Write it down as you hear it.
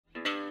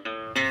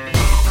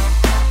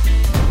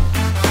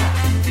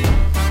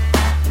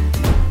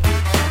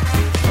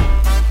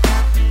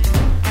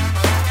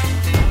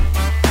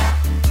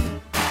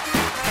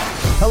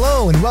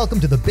welcome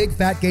to the Big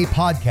Fat Gay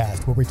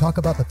Podcast, where we talk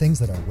about the things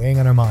that are weighing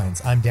on our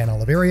minds. I'm Dan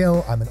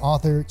Oliverio. I'm an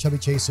author, chubby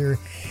chaser,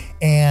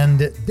 and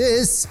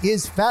this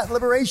is Fat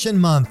Liberation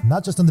Month,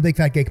 not just on the Big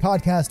Fat Gay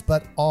Podcast,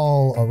 but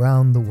all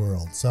around the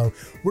world. So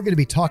we're going to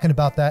be talking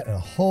about that and a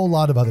whole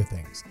lot of other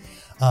things.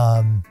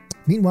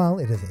 Meanwhile,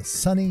 it is a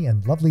sunny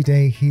and lovely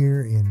day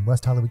here in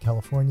West Hollywood,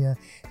 California,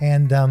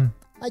 and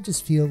I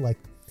just feel like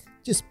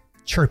just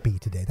chirpy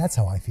today. That's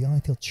how I feel. I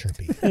feel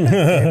chirpy.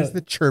 It is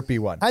the chirpy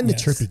one. I'm the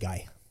chirpy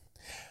guy.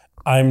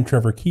 I'm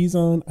Trevor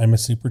Keyson. I'm a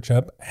super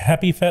chub.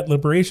 Happy Fat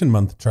Liberation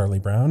Month, Charlie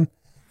Brown.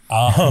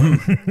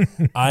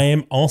 I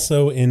am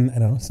also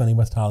in, sunny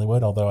West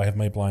Hollywood, although I have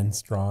my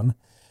blinds drawn.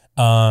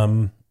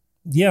 I'm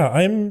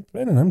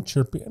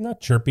chirpy. I'm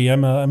not chirpy.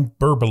 I'm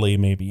burbly,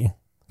 maybe.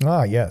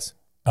 Ah, yes.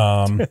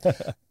 To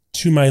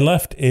my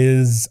left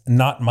is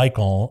not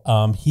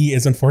Michael. He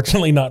is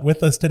unfortunately not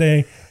with us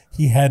today.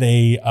 He had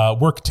a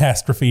work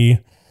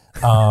catastrophe.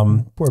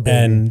 Poor baby.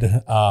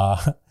 And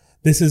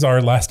this is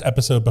our last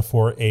episode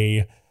before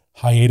a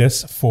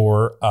hiatus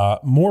for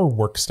more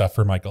work stuff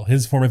for Michael.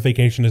 His form of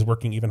vacation is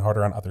working even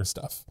harder on other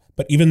stuff.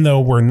 But even though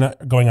we're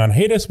not going on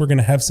hiatus, we're going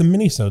to have some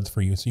mini-sodes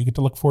for you. So you get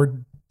to look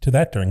forward to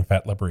that during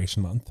Fat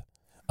Liberation Month.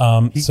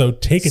 So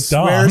take it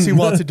down. He swears he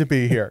wanted to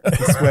be here.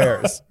 He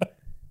swears.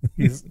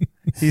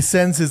 He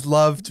sends his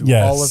love to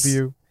all of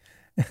you.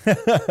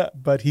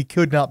 But he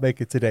could not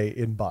make it today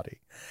in body.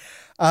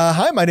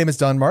 Hi, my name is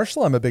Don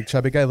Marshall. I'm a big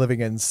chubby guy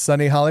living in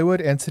sunny Hollywood.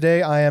 And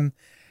today I am,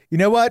 you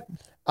know what?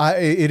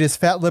 It is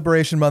Fat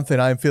Liberation Month and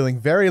I'm feeling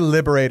very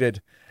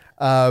liberated.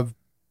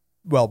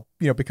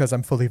 Because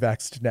I'm fully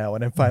vaxxed now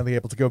and I'm finally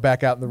able to go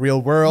back out in the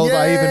real world.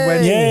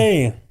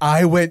 Yay!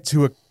 I went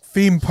to a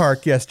theme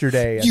park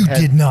yesterday. And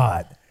did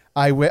not.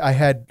 I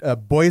had a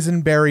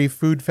boysenberry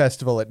food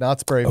festival at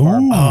Knott's Berry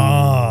Farm.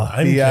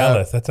 I'm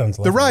jealous. That sounds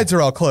lovely. The rides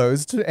are all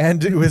closed,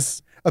 and it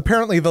was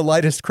apparently the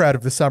lightest crowd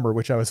of the summer,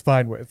 which I was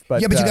fine with.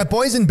 But you got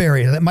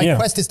boysenberry. My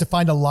quest is to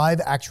find a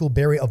live actual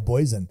berry of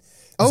boysen.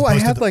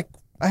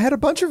 I had a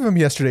bunch of them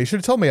yesterday. You should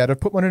have told me. I'd have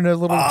put one in a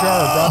little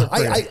jar and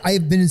brought it for you.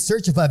 I've been in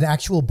search of an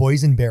actual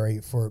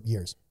boysenberry for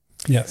years.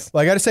 Yes.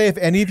 Well, I got to say, if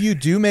any of you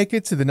do make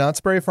it to the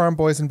Knott's Berry Farm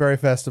Boysenberry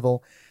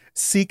Festival,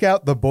 seek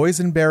out the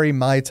boysenberry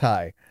Mai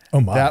Tai. Oh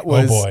my! That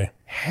was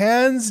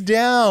hands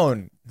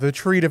down the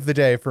treat of the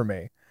day for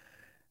me.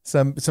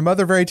 Some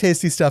other very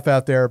tasty stuff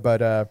out there,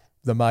 but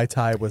the Mai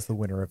Tai was the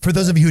winner. For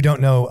those of you who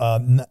don't know,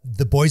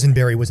 the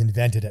boysenberry was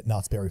invented at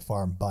Knott's Berry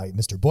Farm by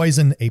Mr.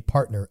 Boysen, a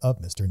partner of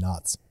Mr.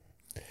 Knott's.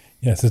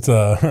 Yes, it's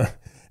a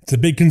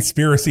big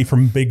conspiracy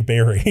from Big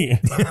Berry.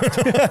 That's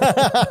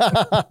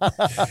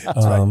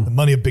right. The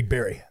money of Big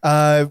Berry.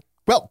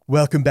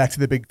 Welcome back to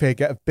the Big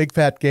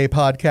Fat Gay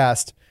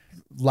Podcast.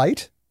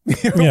 Light.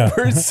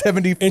 We're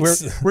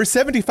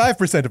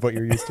 75% of what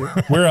you're used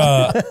to. We're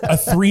a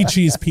 3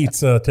 cheese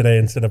pizza today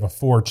instead of a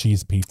 4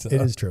 cheese pizza. It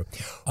is true.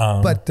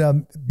 But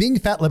being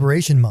Fat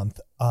Liberation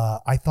Month,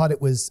 I thought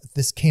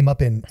this came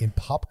up in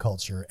pop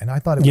culture, and I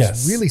thought it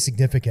was really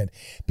significant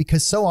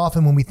because so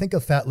often when we think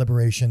of fat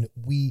liberation,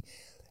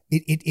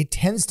 it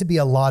tends to be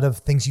a lot of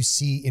things you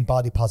see in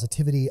body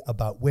positivity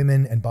about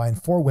women and by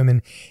and for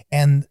women.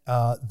 And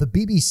the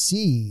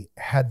BBC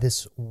had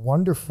this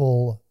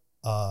wonderful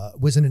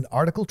was it an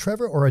article,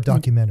 Trevor, or a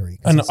documentary?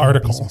 An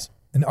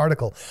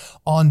article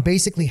on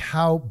basically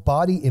how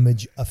body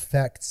image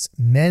affects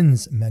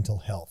men's mental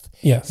health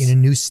in a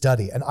new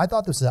study. And I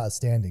thought this was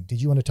outstanding.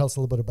 Did you want to tell us a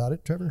little bit about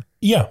it, Trevor?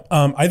 Yeah.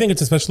 I think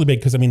it's especially big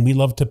because, we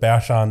love to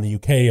bash on the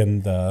UK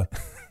and the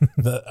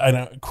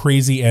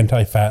crazy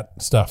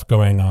anti-fat stuff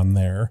going on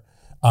there.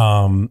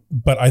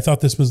 But I thought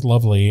this was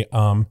lovely.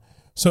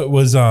 So it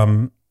was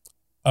a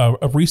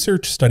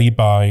research study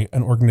by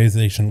an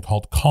organization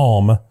called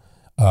CALM,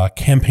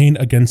 Campaign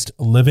Against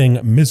Living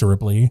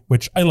Miserably,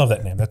 which I love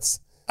that name.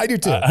 I do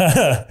too.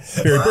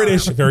 Very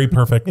British, very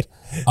perfect.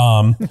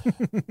 And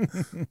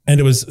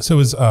it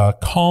was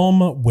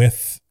Calm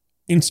with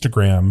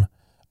Instagram,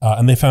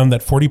 and they found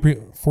that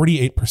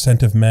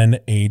 48% of men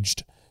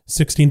aged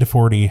 16 to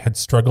 40 had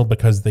struggled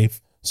because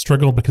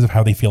of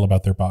how they feel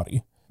about their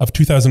body. Of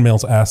 2,000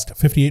 males asked,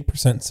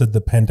 58% said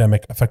the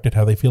pandemic affected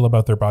how they feel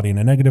about their body in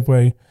a negative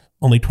way.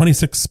 Only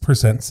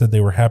 26% said they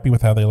were happy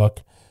with how they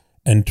look.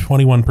 And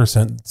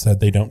 21%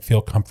 said they don't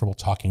feel comfortable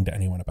talking to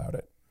anyone about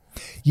it.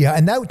 Yeah,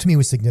 and that to me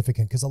was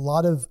significant because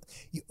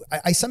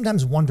I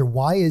sometimes wonder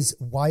why is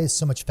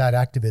so much fat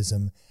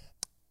activism.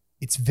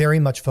 It's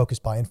very much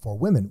focused by and for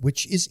women,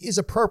 which is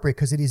appropriate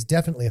because it is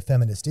definitely a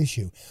feminist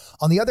issue.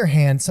 On the other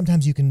hand,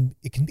 sometimes it can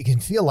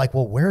feel like,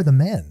 well, where are the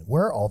men?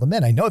 Where are all the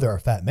men? I know there are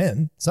fat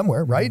men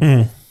somewhere,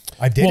 right?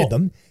 I've dated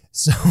them.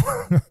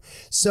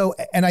 So,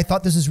 and I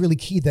thought this is really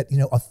key that,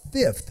 a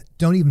fifth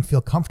don't even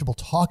feel comfortable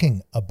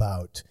talking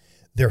about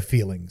their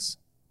feelings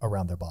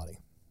around their body.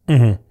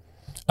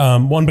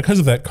 Mm-hmm. One, because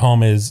of that,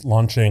 Calm is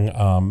launching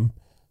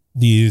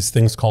these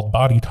things called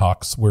body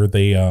talks where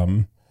they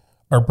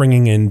are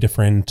bringing in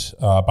different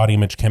body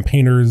image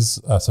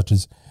campaigners such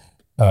as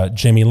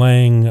Jamie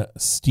Lang,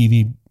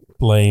 Stevie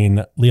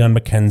Blaine, Leon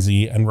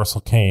McKenzie, and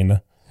Russell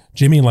Kane.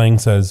 Jamie Lang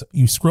says,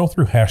 you scroll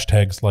through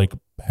hashtags like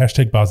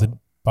hashtag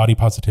body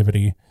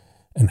positivity,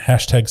 and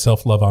hashtag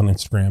self-love on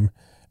Instagram,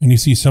 and you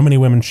see so many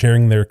women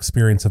sharing their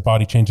experience of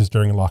body changes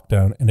during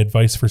lockdown and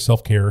advice for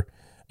self-care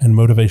and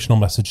motivational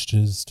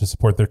messages to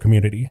support their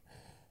community,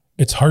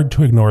 it's hard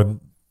to ignore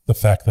the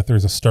fact that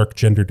there's a stark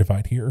gender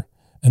divide here,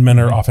 and men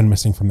are often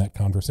missing from that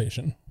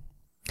conversation.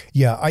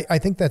 Yeah, I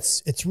think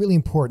it's really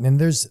important.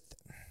 And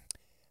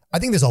I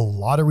think there's a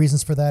lot of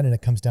reasons for that. And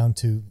it comes down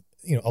to,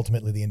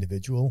 ultimately the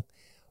individual.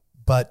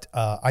 But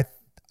I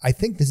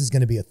think this is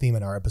going to be a theme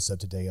in our episode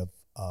today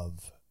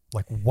of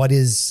like,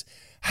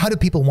 how do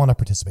people want to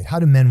participate? How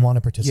do men want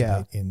to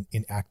participate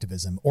in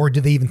activism? Or do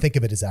they even think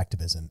of it as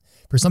activism?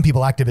 For some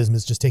people, activism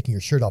is just taking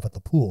your shirt off at the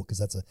pool because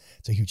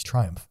it's a huge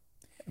triumph.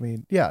 I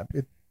mean, yeah,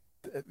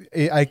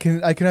 I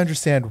can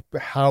understand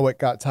how it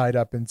got tied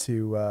up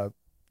into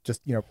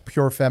just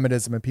pure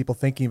feminism and people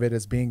thinking of it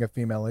as being a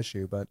female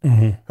issue. But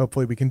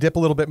hopefully we can dip a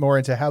little bit more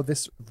into how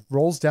this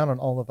rolls down on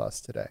all of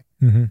us today.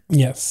 Mm-hmm.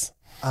 Yes.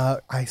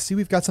 I see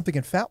we've got something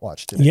in Fat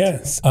Watch today.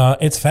 Yes,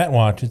 it's Fat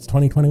Watch. It's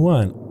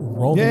 2021.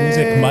 Roll the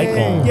music,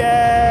 Michael.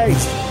 Yay!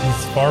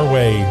 He's far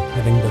away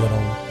hitting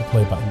the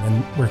play button,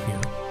 and we're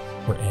here.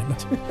 We're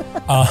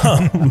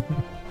in.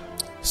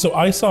 So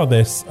I saw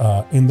this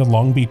in the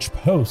Long Beach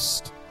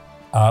Post,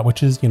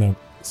 which is,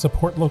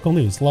 support local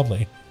news.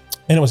 Lovely.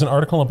 And it was an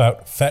article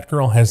about Fat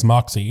Girl Has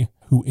Moxie,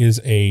 who is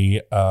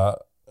a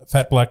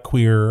fat black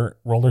queer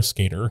roller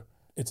skater.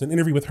 It's an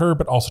interview with her,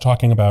 but also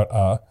talking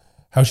about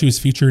how she was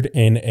featured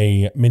in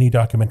a mini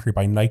documentary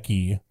by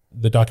Nike.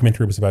 The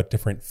documentary was about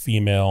different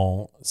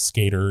female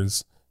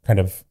skaters, kind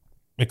of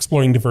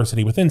exploring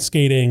diversity within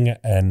skating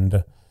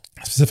and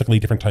specifically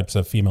different types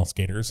of female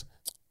skaters.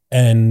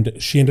 And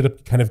she ended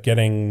up kind of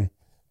getting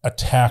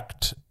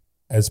attacked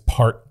as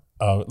part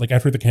of, like,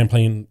 after the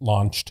campaign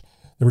launched,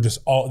 there was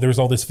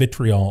all this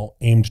vitriol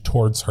aimed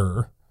towards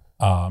her.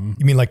 You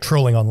mean like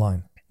trolling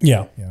online?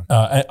 Yeah.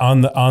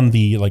 On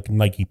the like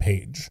Nike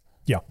page.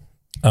 Yeah.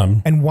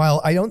 And while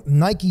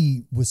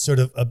Nike was sort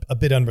of a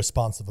bit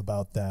unresponsive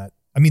about that.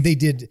 I mean, they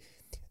did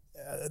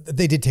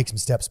take some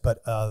steps,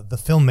 but the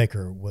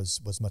filmmaker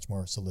was much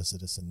more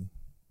solicitous in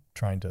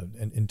trying to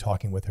in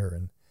talking with her,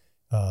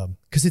 and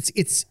because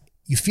it's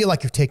you feel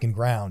like you're taking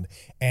ground,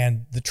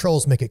 and the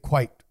trolls make it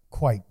quite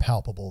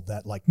palpable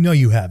that, like, no,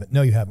 you haven't.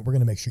 We're going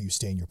to make sure you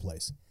stay in your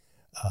place,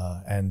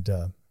 and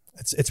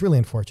it's really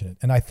unfortunate.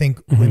 And I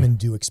think women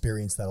do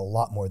experience that a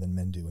lot more than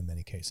men do in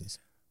many cases.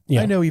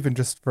 Yeah. I know even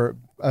just for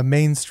a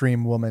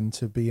mainstream woman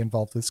to be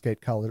involved with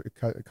skate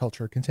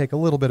culture can take a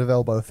little bit of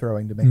elbow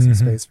throwing to make some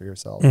space for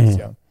yourself.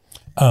 So.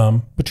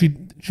 But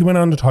she went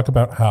on to talk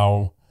about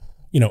how,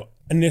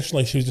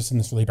 initially she was just in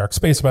this really dark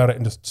space about it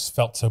and just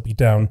felt so beat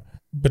down,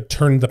 but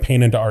turned the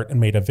pain into art and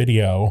made a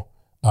video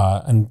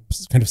and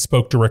kind of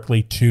spoke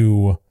directly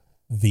to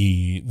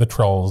the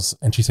trolls.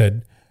 And she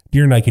said,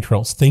 "Dear Nike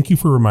trolls, thank you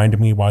for reminding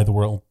me why the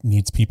world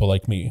needs people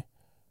like me.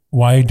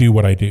 Why I do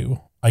what I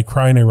do. I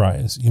cry and I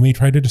rise. You may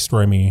try to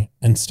destroy me,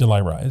 and still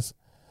I rise.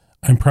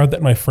 I'm proud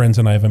that my friends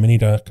and I have a mini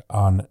doc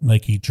on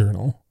Nike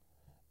Journal."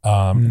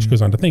 She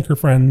goes on to thank her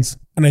friends.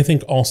 And I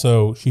think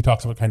also she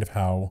talks about kind of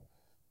how,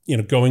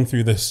 going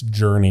through this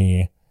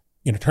journey,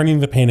 turning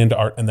the pain into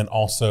art, and then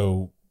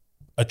also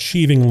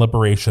achieving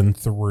liberation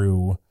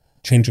through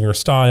changing her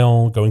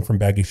style, going from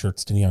baggy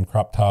shirts to neon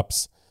crop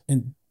tops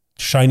and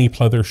shiny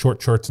pleather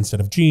short shorts instead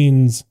of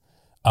jeans,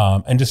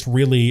 and just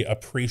really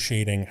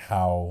appreciating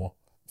how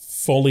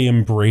fully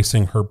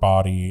embracing her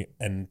body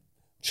and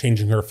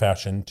changing her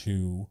fashion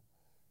to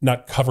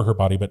not cover her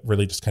body, but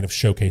really just kind of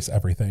showcase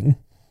everything.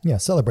 Yeah,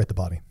 celebrate the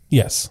body.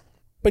 Yes.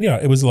 But yeah,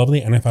 it was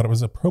lovely, and I thought it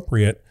was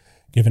appropriate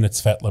given it's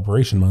Fat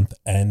Liberation Month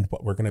and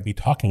what we're going to be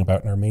talking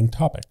about in our main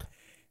topic.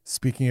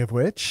 Speaking of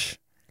which,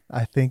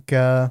 I think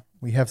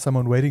we have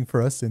someone waiting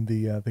for us in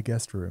the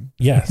guest room.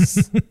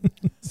 Yes.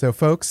 So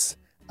folks,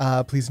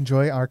 please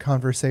enjoy our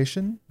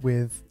conversation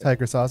with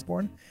Tigress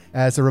Osborn.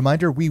 As a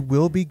reminder, we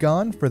will be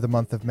gone for the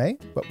month of May,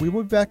 but we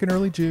will be back in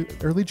early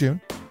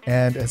June.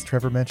 And as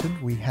Trevor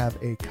mentioned, we have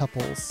a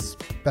couple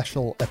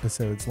special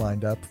episodes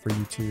lined up for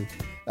you to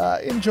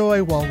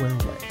enjoy while we're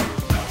away.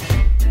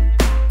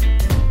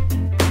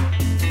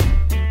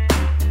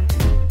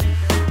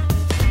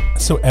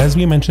 So as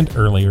we mentioned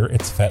earlier,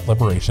 it's Fat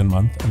Liberation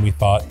Month, and we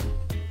thought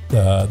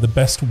the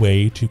best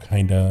way to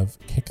kind of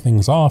kick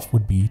things off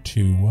would be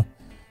to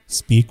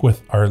speak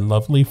with our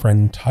lovely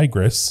friend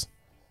Tigress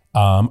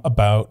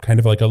about kind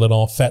of like a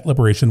little Fat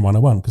Liberation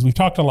 101, because I've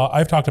talked a lot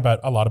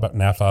about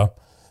NAAFA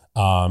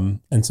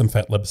and some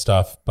Fat Lib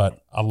stuff,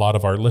 but a lot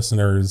of our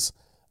listeners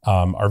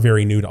are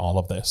very new to all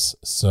of this.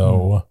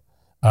 So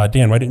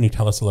Dan, why didn't you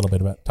tell us a little bit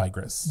about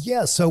Tigress?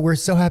 Yeah, so we're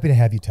so happy to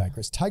have you,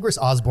 Tigress. Tigress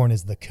Osborn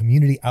is the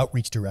Community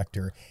Outreach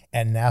Director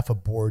and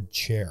NAAFA Board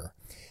Chair.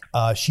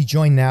 She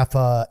joined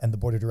NAAFA and the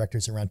board of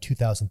directors around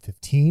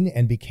 2015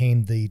 and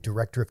became the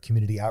director of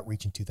community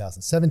outreach in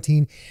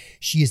 2017.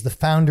 She is the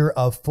founder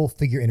of Full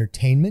Figure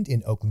Entertainment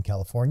in Oakland,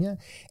 California,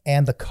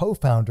 and the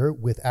co-founder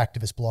with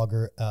activist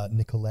blogger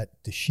Nicolette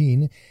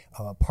Desheen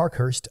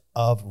Parkhurst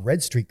of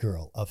Red Street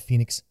Girl of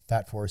Phoenix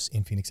Fat Force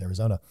in Phoenix,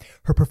 Arizona.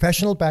 Her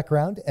professional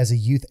background as a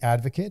youth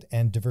advocate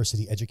and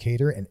diversity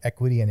educator and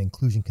equity and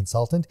inclusion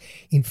consultant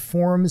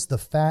informs the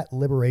fat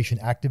liberation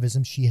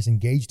activism she has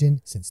engaged in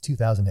since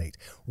 2008.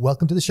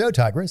 Welcome to the show,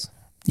 Tigress.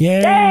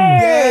 Yay!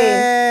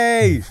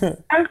 Yay!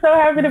 I'm so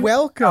happy to be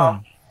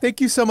Welcome.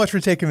 Thank you so much for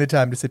taking the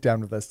time to sit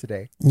down with us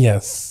today.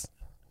 Yes.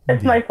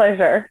 It's my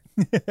pleasure.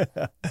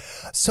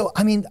 So,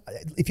 I mean,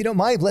 if you don't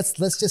mind, let's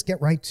just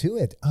get right to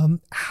it.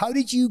 How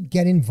did you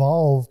get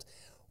involved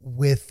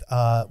with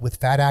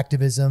fat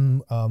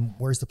activism?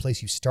 Where's the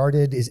place you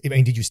started?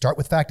 Did you start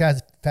with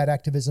fat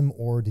activism,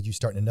 or did you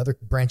start in another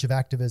branch of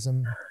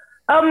activism?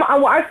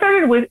 I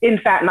started in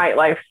fat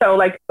nightlife. So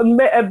like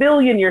a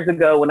billion years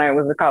ago when I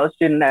was a college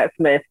student at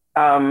Smith,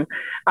 I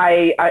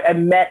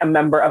met a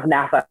member of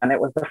NAAFA, and it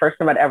was the first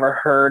time I'd ever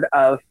heard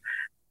of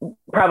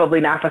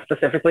probably NAAFA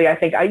specifically. I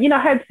think I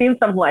had seen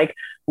some like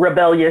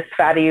rebellious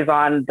fatties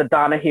on the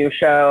Donahue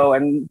show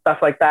and stuff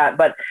like that.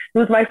 But it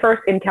was my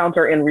first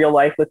encounter in real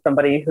life with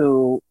somebody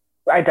who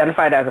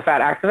identified as a fat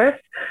activist.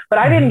 But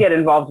I didn't get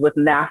involved with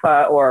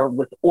NAAFA or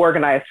with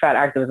organized fat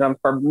activism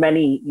for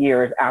many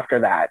years after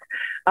that.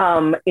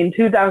 In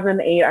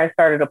 2008, I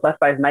started a plus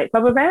size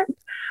nightclub event.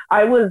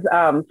 I was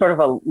sort of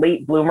a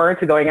late bloomer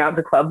to going out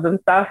to clubs and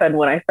stuff. And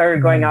when I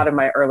started going out in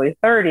my early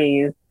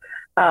 30s,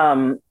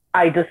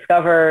 I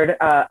discovered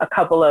a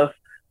couple of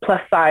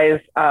plus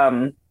size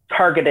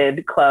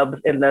targeted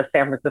clubs in the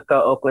San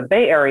Francisco, Oakland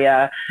Bay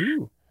area.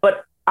 Ooh.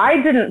 But I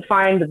didn't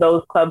find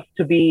those clubs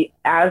to be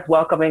as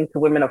welcoming to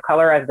women of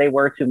color as they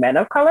were to men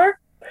of color.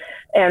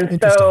 And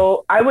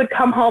so I would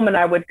come home and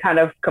I would kind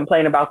of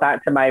complain about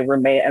that to my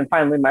roommate. And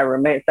finally, my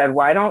roommate said,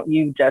 "Why don't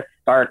you just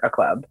start a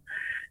club?"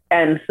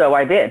 And so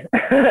I did.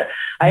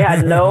 I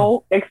had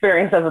no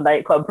experience as a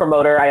nightclub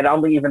promoter. I had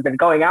only even been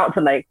going out to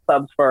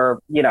nightclubs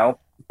for,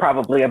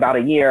 probably about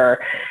a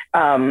year.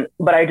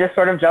 But I just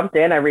sort of jumped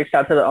in. I reached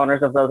out to the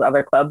owners of those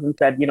other clubs and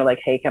said,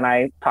 hey, can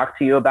I talk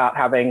to you about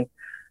having,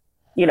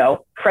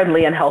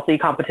 friendly and healthy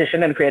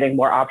competition and creating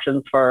more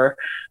options for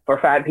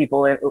fat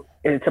people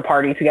to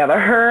party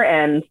together.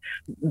 And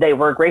they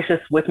were gracious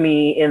with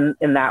me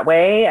in that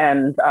way.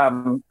 And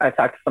I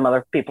talked to some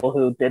other people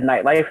who did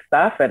nightlife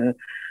stuff and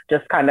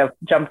just kind of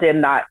jumped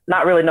in, not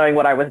really knowing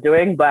what I was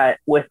doing, but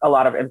with a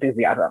lot of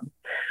enthusiasm.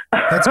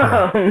 That's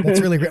great. That's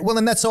really great. Well,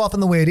 and that's so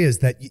often the way it is,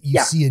 that you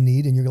see a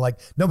need and you're like,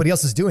 nobody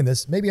else is doing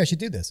this. Maybe I should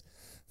do this.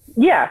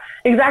 Yeah,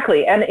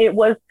 exactly. And I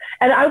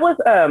was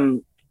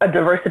a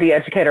diversity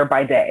educator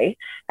by day.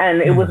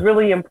 And it was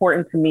really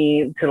important to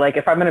me to, like,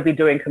 if I'm going to be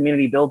doing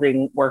community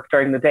building work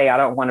during the day, I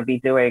don't want to be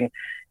doing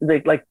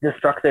the like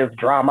destructive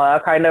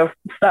drama kind of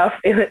stuff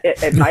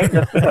at night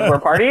just because we're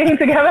partying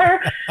together.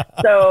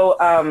 So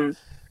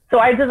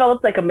I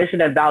developed like a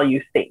mission and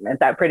value statement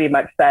that pretty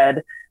much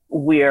said,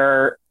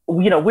 we're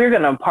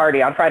going to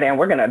party on Friday and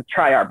we're going to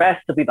try our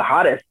best to be the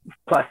hottest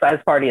plus size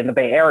party in the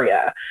Bay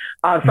Area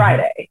on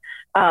Friday.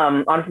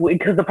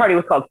 Because the party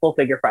was called Full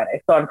Figure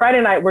Friday. So on Friday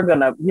night, we're going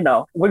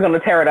to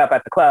tear it up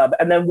at the club.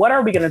 And then what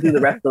are we going to do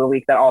the rest of the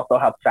week that also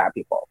helps fat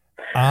people?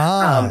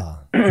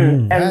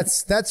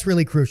 That's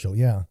really crucial.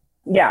 Yeah.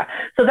 Yeah.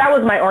 So that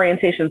was my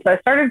orientation. So I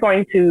started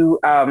going to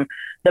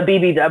the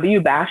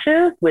BBW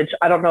bashes, which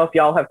I don't know if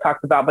y'all have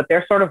talked about, but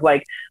they're sort of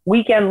like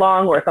weekend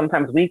long or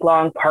sometimes week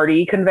long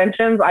party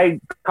conventions. I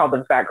call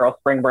them Fat Girl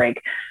Spring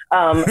Break.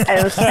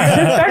 And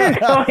started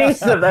going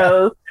to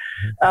those.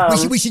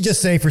 We should just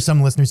say, for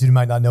some listeners who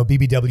might not know,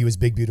 BBW is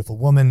Big Beautiful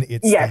Woman.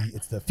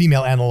 It's the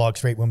female analog,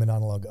 straight woman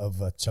analog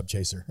of Chub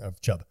Chaser, of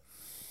Chub.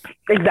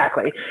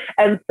 Exactly.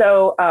 And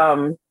so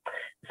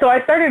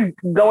I started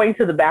going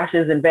to the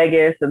bashes in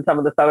Vegas and some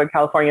of the Southern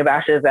California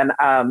bashes,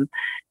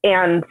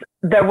 and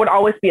there would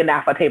always be a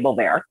NAAFA table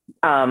there.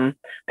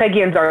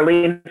 Peggy and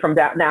Darlene from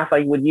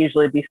NAAFA would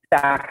usually be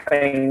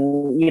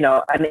staffing,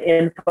 an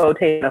info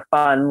table of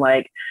fun,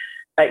 like,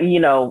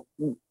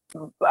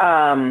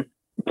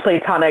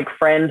 platonic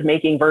friend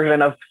making version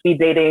of speed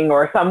dating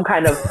or some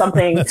kind of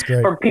something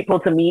for people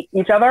to meet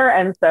each other.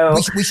 And so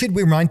we should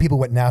remind people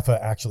what NAAFA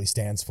actually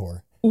stands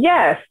for.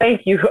 Yes,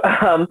 thank you.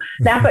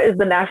 NAAFA is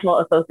the National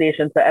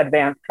Association to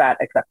Advance Fat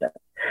Acceptance.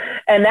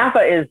 And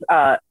NAAFA is,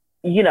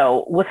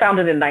 was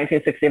founded in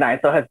 1969,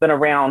 so has been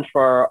around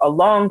for a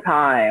long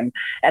time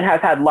and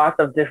has had lots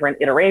of different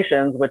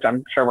iterations, which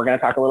I'm sure we're going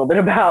to talk a little bit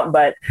about.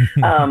 But,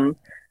 at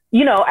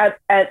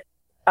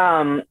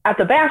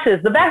the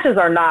bashes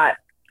are not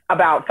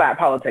about fat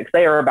politics.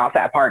 They are about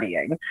fat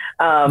partying.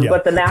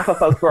 But the NAAFA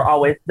folks were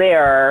always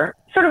there,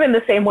 sort of in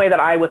the same way that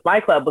I, with my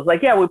club, was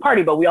like, yeah, we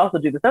party, but we also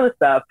do this other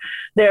stuff.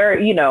 There,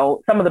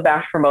 some of the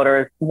bash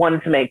promoters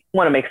want to make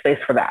space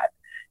for that,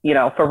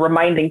 for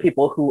reminding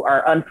people who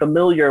are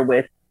unfamiliar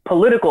with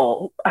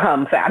political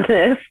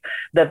fatness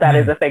that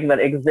is a thing that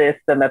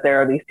exists, and that there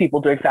are these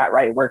people doing fat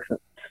right work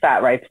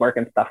fat rights work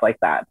and stuff like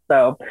that.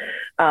 So,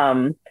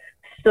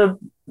 so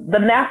the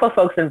NAAFA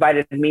folks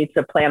invited me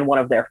to plan one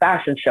of their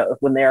fashion shows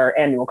when their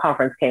annual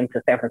conference came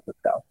to San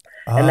Francisco.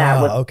 And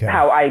that was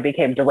how I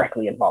became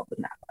directly involved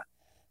in NAAFA.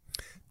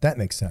 That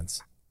makes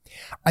sense.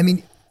 I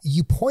mean,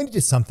 you pointed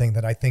to something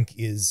that I think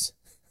is,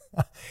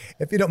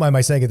 if you don't mind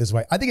my saying it this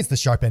way, I think it's the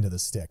sharp end of the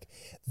stick.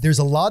 There's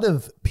a lot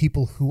of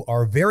people who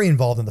are very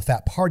involved in the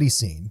fat party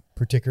scene,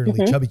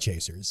 particularly chubby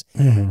chasers,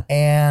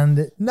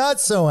 and not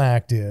so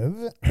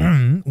active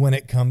when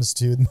it comes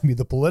to maybe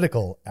the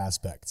political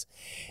aspects.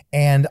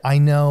 And I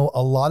know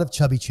a lot of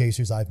chubby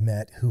chasers I've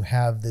met who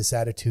have this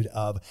attitude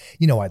of,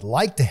 I'd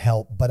like to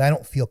help, but I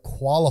don't feel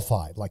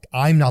qualified. Like,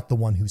 I'm not the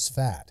one who's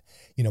fat.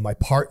 My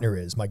partner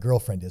is, my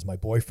girlfriend is, my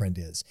boyfriend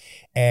is.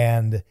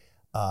 And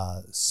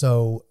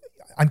so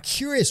I'm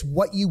curious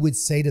what you would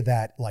say to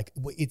that. Like,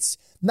 it's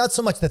not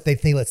so much that they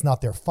feel it's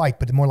not their fight,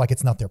 but more like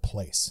it's not their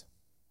place.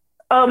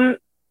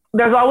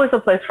 There's always a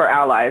place for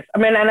allies. I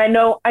mean, and I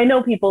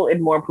know people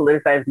in more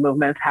politicized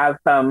movements have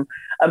some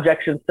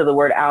objections to the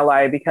word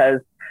ally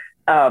because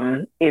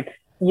it's,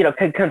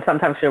 can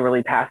sometimes feel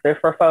really passive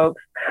for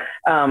folks,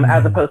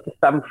 as opposed to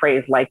some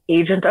phrase like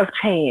agent of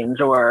change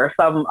or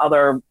some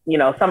other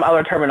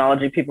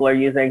terminology people are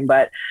using.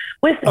 But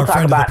we still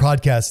talk about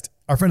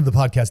our friend of the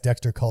podcast,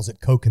 Dexter, calls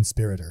it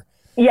co-conspirator.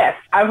 Yes,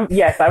 I've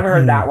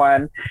heard that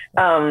one.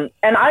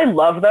 And I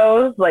love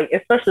those, like,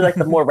 especially like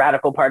the more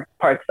radical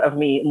parts of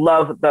me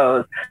love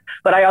those.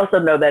 But I also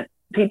know that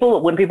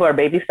when people are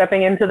baby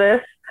stepping into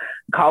this,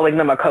 calling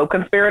them a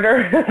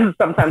co-conspirator is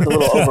sometimes a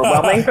little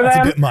overwhelming for them.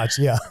 It's a bit much,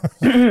 yeah.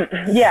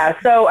 Yeah.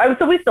 So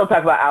we still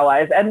talk about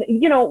allies, and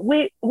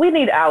we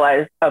need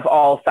allies of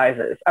all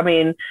sizes. I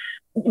mean,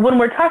 when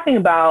we're talking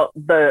about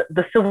the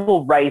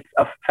civil rights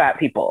of fat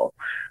people,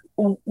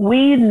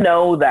 we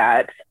know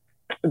that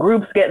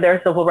groups get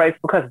their civil rights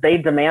because they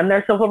demand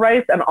their civil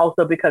rights, and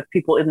also because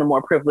people in the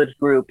more privileged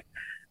group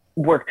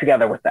work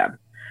together with them,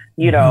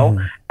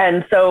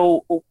 and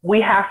so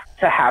we have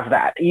to have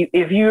that.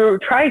 If you're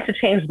trying to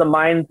change the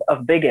minds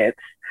of bigots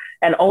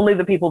and only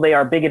the people they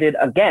are bigoted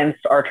against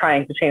are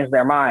trying to change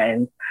their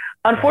minds,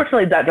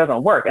 unfortunately that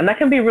doesn't work. And that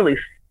can be really,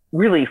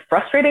 really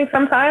frustrating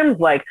sometimes.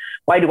 Like,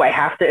 why do I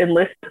have to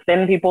enlist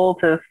thin people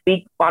to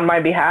speak on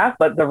my behalf?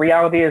 But the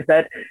reality is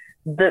that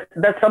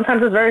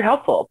sometimes is very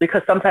helpful,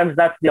 because sometimes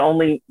that's the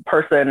only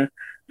person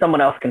someone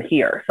else can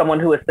hear, someone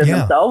who is thin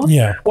themselves,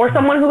 or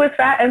someone who is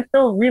fat and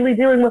still really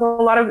dealing with a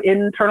lot of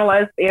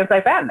internalized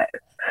anti-fatness.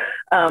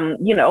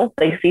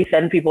 They see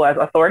thin people as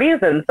authorities.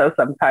 And so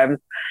sometimes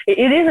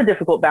it is a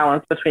difficult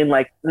balance between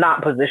like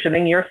not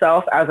positioning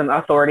yourself as an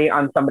authority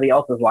on somebody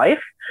else's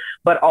life,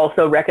 but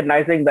also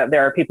recognizing that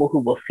there are people who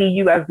will see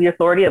you as the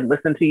authority and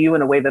listen to you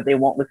in a way that they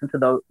won't listen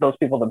to those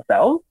people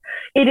themselves.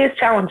 It is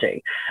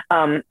challenging.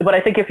 But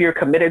I think if you're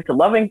committed to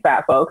loving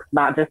fat folks,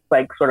 not just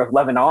like sort of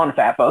loving on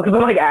fat folks,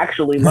 but like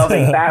actually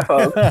loving fat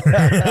folks,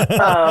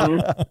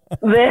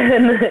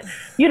 then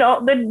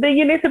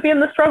you need to be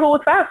in the struggle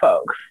with fat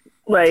folks.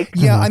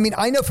 I mean,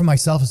 I know for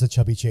myself as a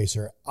chubby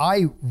chaser,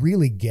 I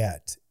really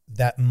get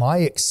that my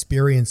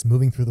experience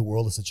moving through the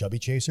world as a chubby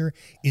chaser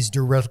is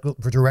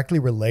directly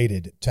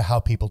related to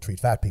how people treat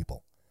fat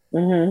people.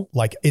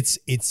 Like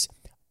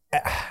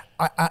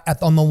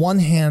on the one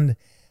hand,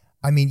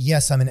 I mean,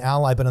 yes, I'm an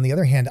ally, but on the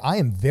other hand, I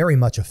am very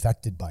much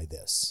affected by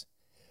this,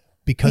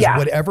 because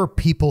whatever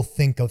people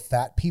think of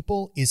fat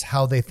people is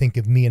how they think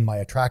of me and my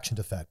attraction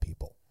to fat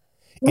people.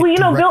 It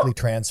directly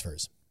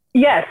transfers.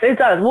 Yes, it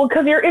does. Well,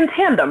 because you're in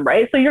tandem,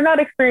 right? So you're not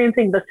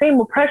experiencing the same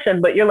oppression,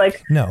 but you're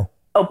like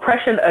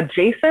oppression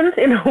adjacent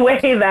in a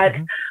way that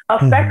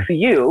affects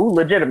you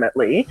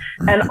legitimately,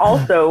 and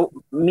also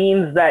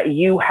means that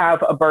you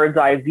have a bird's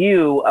eye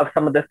view of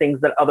some of the things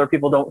that other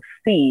people don't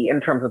see in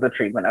terms of the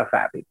treatment of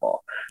fat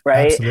people,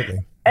 right?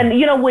 Absolutely. And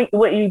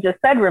what you just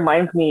said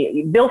reminds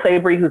me, Bill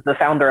Fabry, who's the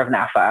founder of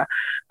NAAFA,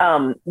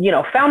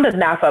 founded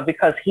NAAFA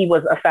because he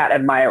was a fat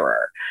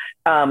admirer.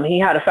 He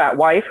had a fat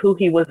wife who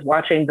he was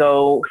watching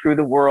go through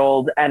the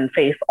world and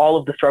face all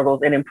of the struggles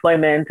in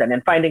employment and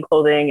in finding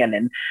clothing and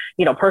in,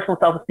 personal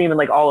self-esteem and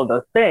like all of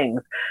those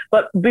things.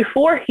 But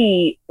before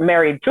he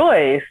married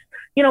Joyce,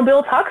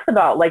 Bill talks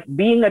about like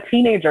being a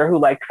teenager who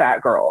liked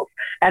fat girls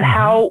and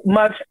how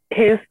much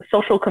his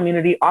social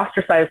community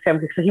ostracized him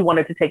because he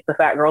wanted to take the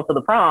fat girl to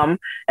the prom,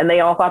 and they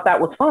all thought that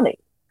was funny.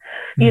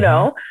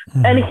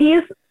 And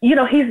he's in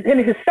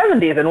his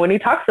 70s, and when he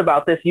talks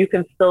about this, you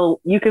can still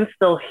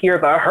hear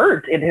the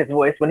hurt in his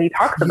voice when he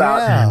talks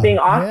about being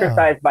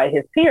ostracized by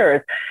his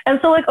peers. And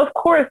so, like, of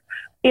course,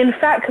 in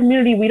fat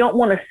community, we don't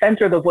want to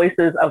center the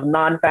voices of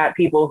non-fat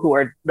people who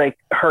are like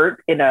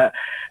hurt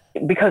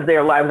because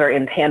their lives are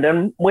in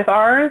tandem with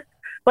ours.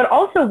 But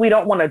also, we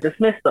don't want to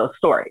dismiss those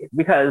stories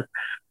because,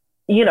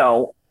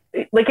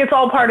 like, it's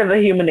all part of the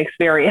human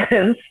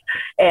experience.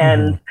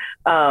 And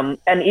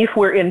if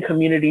we're in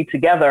community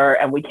together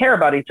and we care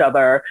about each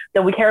other,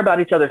 then we care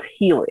about each other's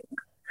healing.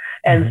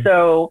 And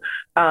so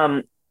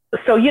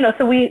so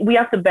we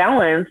have to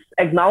balance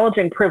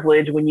acknowledging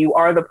privilege when you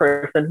are the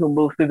person who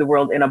moves through the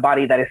world in a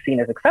body that is seen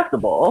as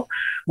acceptable,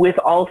 with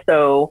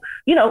also,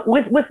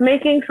 with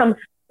making some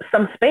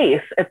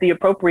space at the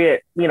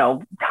appropriate,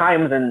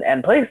 times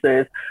and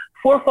places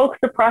for folks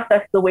to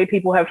process the way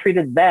people have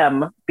treated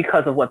them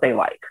because of what they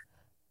like,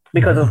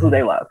 because of who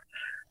they love.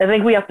 I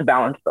think we have to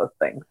balance those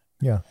things.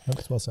 Yeah,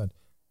 that's well said.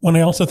 When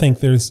I also think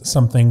there's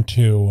something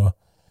to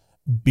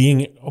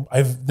being,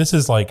 I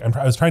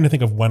was trying to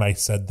think of when I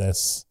said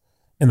this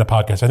in the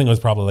podcast. I think it was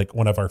probably like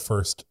one of our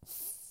first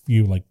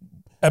few, like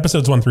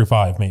episodes 1 through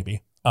 5,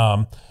 maybe.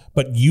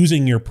 But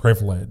using your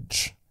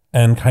privilege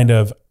and kind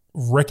of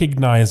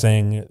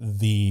recognizing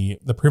the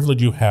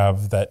privilege you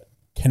have that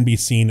can be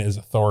seen as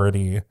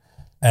authority.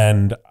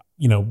 And,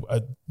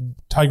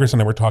 Tigress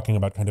and I were talking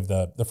about kind of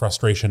the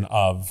frustration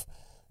of,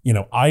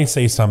 I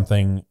say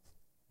something,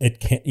 it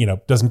can't,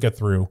 doesn't get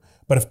through.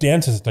 But if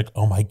Dan says, it's like,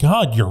 oh my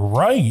God, you're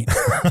right.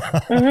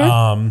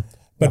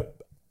 But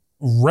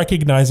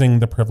recognizing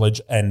the privilege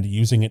and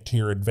using it to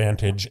your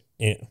advantage,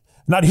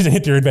 not using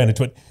it to your advantage,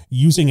 but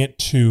using it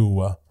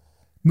to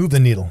move the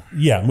needle.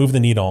 Yeah, move the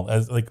needle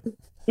as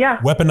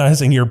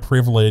weaponizing your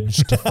privilege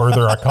to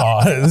further a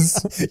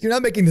cause. You're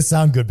not making this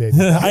sound good, baby.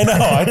 I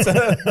know.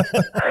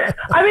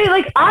 I mean,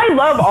 like, I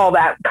love all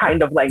that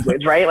kind of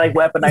language, right? Like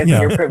weaponizing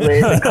your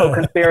privilege and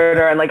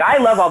co-conspirator. And like, I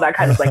love all that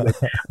kind of language.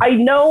 I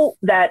know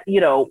that,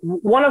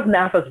 one of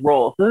NAAFA's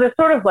roles, so there's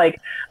sort of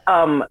like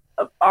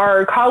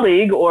our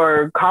colleague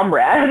or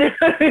comrade,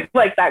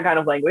 like that kind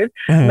of language,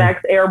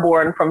 Max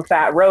Airborne from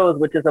Fat Rose,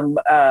 which is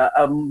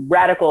a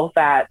radical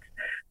fat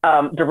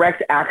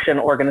direct action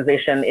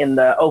organization in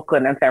the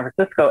Oakland and San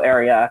Francisco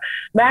area.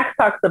 Max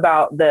talks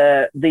about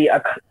the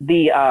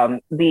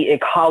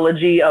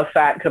ecology of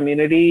fat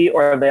community,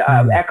 or the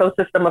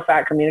ecosystem of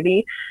fat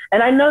community.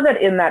 And I know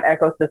that in that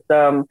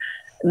ecosystem,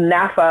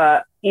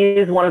 NAAFA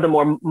is one of the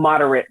more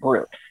moderate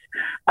groups.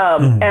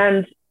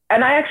 And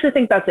I actually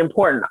think that's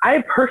important.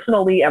 I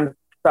personally am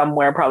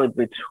somewhere probably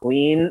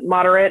between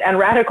moderate and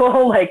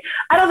radical. Like,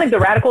 I don't think the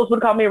radicals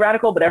would call me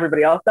radical, but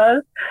everybody else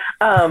does.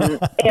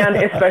 And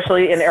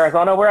especially in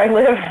Arizona where I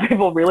live,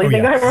 people really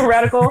think I'm a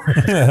radical.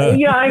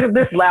 I'm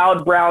this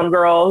loud brown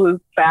girl who's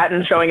fat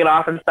and showing it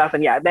off and stuff.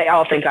 And they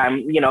all think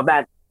I'm,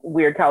 that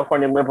weird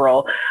California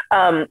liberal.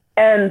 But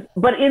in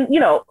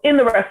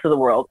the rest of the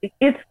world,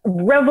 it's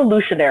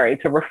revolutionary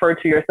to refer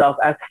to yourself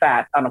as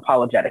fat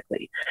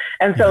unapologetically.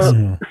 And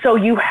so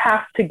you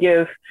have to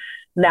give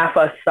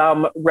NAAFA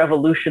some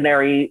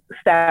revolutionary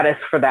status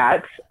for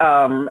that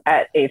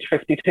at age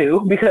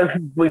 52, because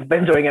we've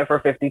been doing it for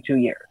 52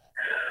 years.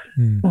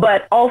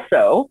 But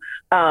also,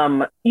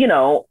 in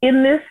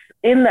the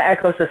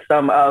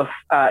ecosystem of,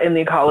 in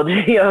the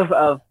ecology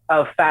of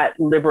fat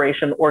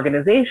liberation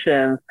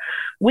organizations,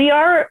 we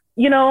are,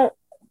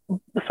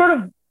 sort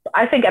of,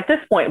 I think at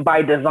this point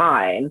by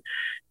design,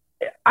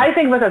 I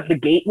think of us as the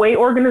gateway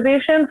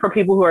organization for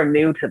people who are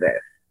new to this.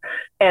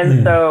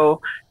 And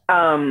so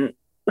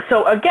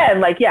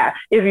again,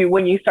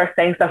 when you start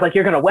saying stuff like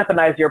you're going to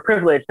weaponize your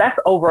privilege, that's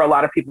over a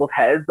lot of people's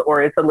heads,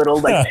 or it's a little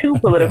too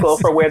political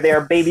for where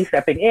they're baby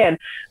stepping in.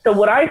 So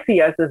what I see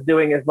us as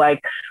doing is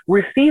like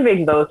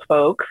receiving those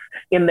folks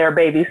in their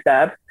baby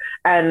steps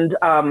and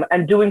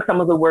doing some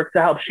of the work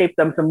to help shape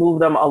them, to move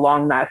them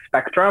along that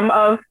spectrum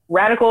of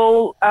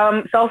radical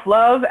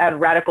self-love and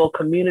radical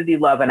community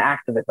love and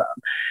activism.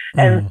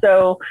 And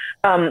so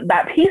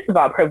that piece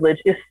about privilege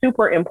is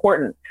super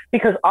important,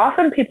 because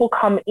often people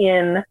come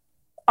in,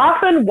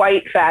 often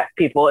white fat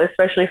people,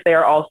 especially if they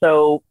are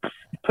also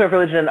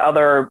privileged in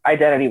other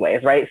identity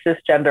ways, right?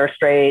 Cisgender,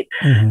 straight,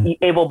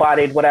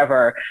 able-bodied,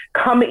 whatever,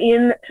 come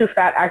into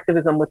fat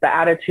activism with the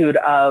attitude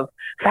of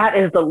fat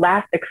is the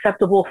last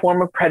acceptable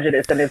form of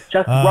prejudice and it's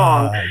just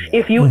wrong.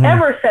 If you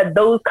ever said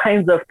those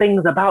kinds of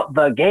things about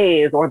the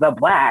gays or the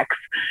blacks,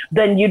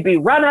 then you'd be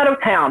run out of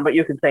town, but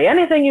you can say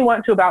anything you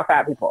want to about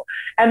fat people.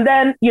 And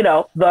then,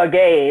 the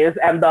gays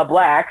and the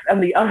blacks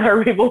and the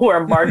other people who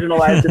are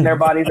marginalized in their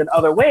bodies in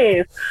other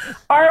ways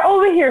are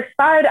over here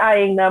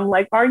side-eyeing them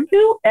like, are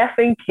you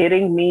effing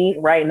kidding me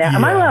right now?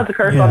 Am I allowed to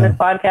curse on this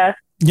podcast?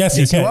 Yes,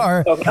 you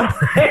are. Okay.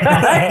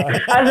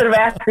 I should have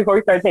asked before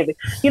we started taping.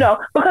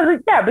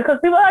 Because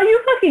people, are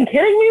you fucking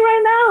kidding me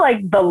right now?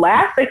 Like, the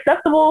last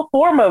acceptable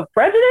form of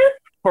prejudice?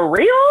 For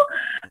real?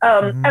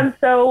 And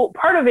so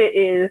part of it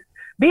is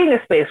being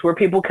a space where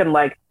people can,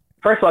 like,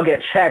 first of all,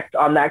 get checked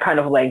on that kind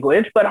of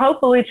language, but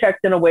hopefully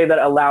checked in a way that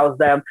allows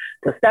them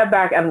to step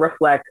back and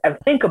reflect and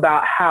think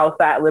about how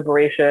fat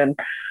liberation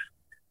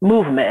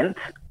movement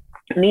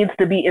needs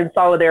to be in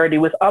solidarity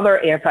with other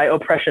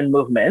anti-oppression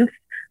movements,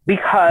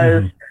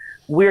 because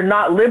we're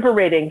not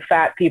liberating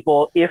fat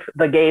people if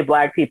the gay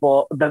fat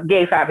people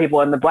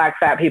and the black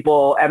fat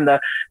people and the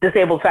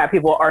disabled fat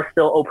people are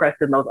still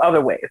oppressed in those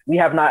other ways. We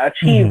have not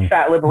achieved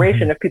fat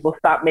liberation if people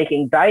stop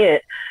making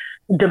diet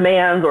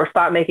demands or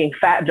stop making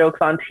fat jokes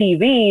on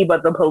TV,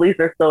 but the police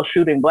are still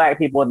shooting black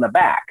people in the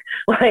back.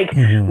 Like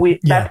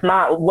that's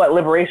not what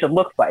liberation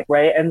looks like,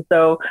 right? And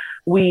so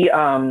we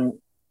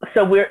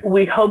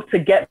we hope to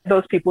get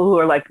those people who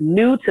are like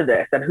new to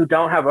this and who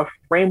don't have a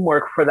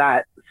framework for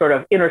that sort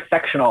of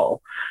intersectional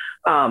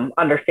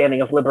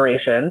understanding of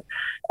liberation,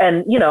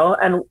 and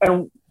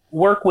and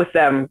work with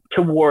them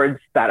towards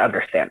that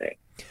understanding.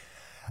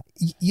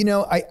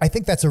 I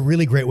think that's a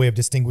really great way of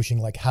distinguishing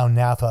like how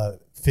NAAFA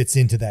fits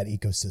into that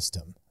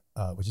ecosystem,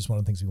 which is one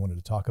of the things we wanted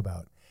to talk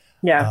about.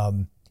 Yeah.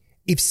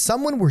 If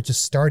someone were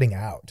just starting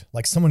out,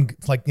 like someone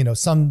like,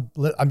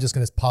 I'm just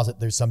going to posit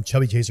there's some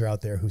chubby chaser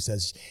out there who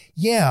says,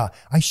 yeah,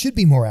 I should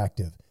be more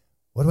active.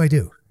 What do I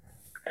do?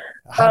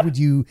 How would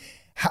you,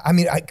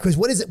 because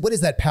what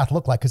does that path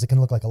look like? Because it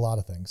can look like a lot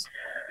of things.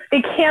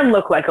 It can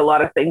look like a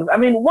lot of things. I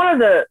mean, one of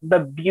the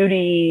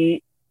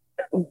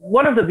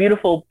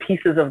beautiful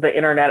pieces of the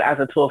internet as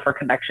a tool for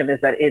connection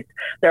is that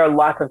there are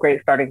lots of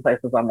great starting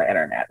places on the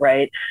internet,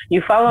 right?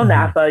 You follow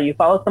NAAFA, you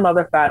follow some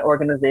other fat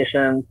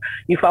organizations,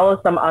 you follow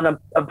some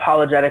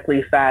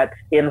unapologetically fat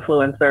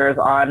influencers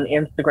on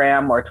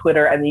Instagram or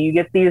Twitter, and you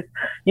get these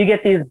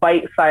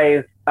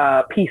bite-sized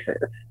pieces.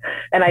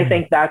 And I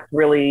think that's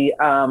really,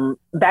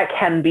 that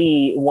can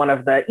be one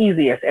of the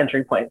easiest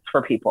entry points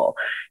for people.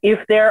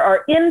 If there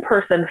are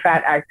in-person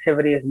fat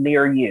activities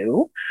near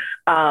you,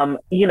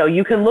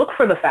 you can look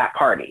for the fat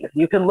parties.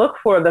 You can look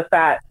for the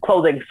fat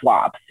clothing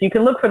swaps. You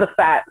can look for the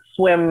fat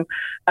swim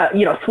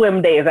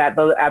days at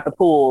the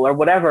pool or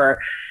whatever.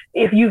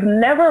 If you've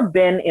never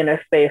been in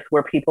a space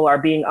where people are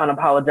being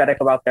unapologetic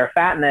about their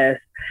fatness,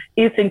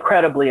 it's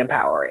incredibly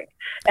empowering.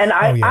 And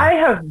I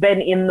have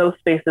been in those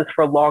spaces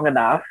for long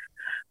enough,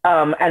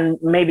 and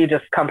maybe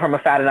just come from a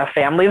fat enough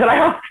family that I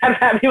don't have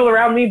fat people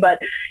around me, but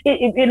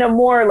in a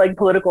more like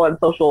political and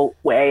social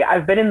way,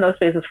 I've been in those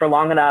spaces for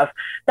long enough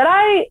that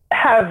I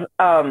have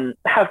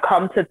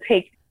come to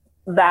take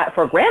that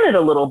for granted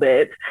a little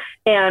bit.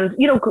 And,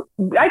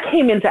 I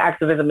came into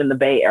activism in the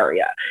Bay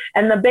Area,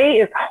 and the Bay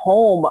is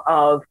home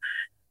of,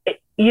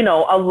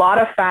 a lot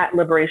of fat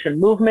liberation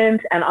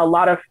movement and a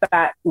lot of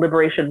fat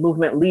liberation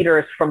movement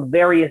leaders from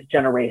various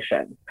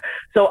generations.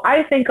 So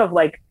I think of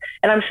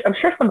and I'm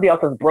sure somebody else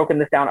has broken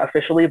this down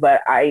officially,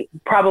 but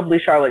probably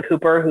Charlotte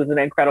Cooper, who's an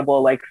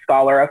incredible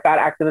scholar of fat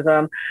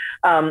activism.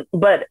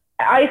 But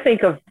I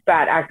think of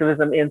fat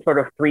activism in sort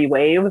of three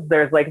waves.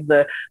 There's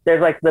the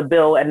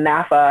Bill and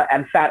NAAFA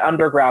and fat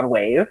underground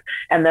wave.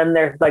 And then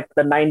there's the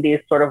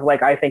 90s sort of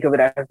I think of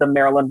it as the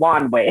Marilyn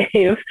Wan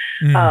wave.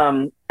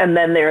 And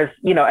then there's,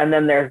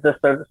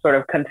 the sort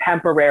of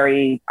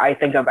contemporary, I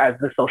think of as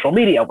the social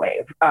media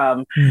wave,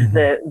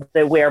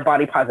 the where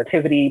body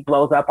positivity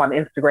blows up on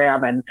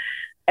Instagram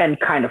and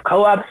kind of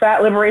co-ops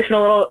fat liberation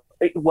a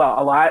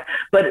lot,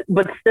 but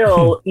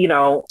still,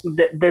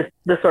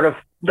 the sort of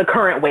the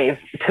current wave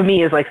to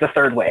me is the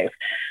third wave.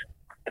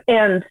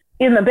 And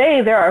in the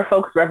Bay, there are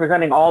folks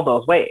representing all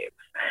those waves.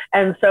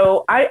 And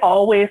so I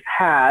always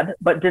had,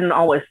 but didn't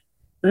always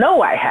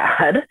know I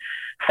had,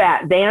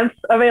 fat dance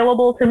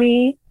available to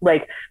me.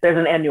 There's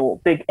an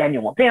big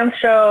annual dance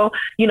show.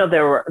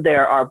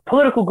 There are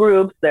political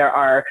groups. There's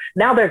a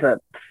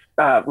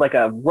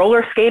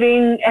roller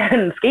skating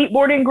and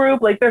skateboarding group.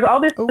 There's all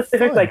these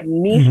specific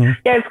niche. Mm-hmm.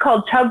 Yeah, it's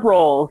called Chub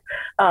Rolls.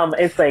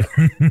 It's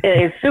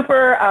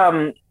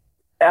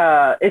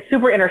it's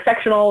super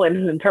intersectional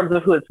in terms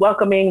of who it's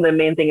welcoming. The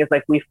main thing is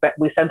we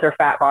center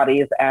fat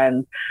bodies,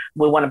 and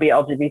we want to be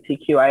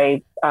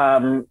LGBTQIA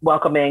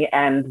welcoming,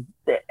 and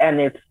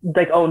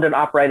it's owned and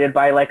operated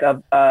by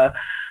a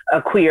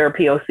queer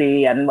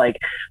POC, and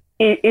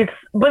it's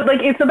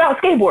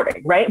about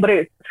skateboarding, right? But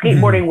it's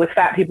skateboarding with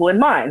fat people in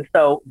mind.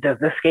 So does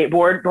this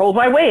skateboard hold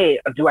my weight?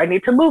 Do I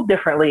need to move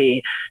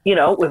differently?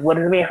 What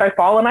does it mean if I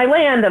fall and I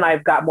land and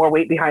I've got more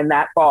weight behind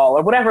that fall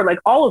or whatever,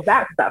 all of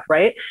that stuff,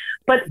 right?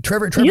 But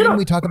Trevor, didn't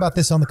we talk about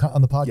this on the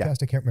podcast? Yeah.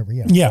 I can't remember.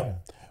 Yeah.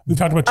 We've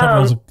talked about Chub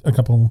Rolls a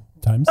couple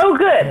times. Oh,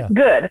 good.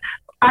 Good.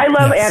 I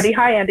love Andy.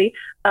 Hi, Andy.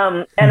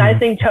 And I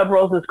think Chub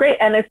Rolls is great.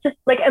 And it's just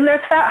and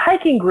there's fat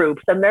hiking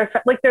groups, and there's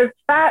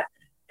fat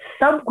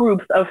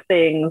subgroups of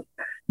things.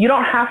 You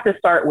don't have to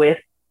start with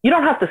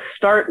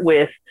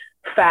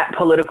fat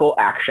political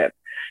action.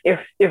 If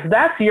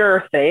that's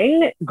your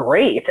thing,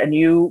 great. And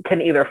you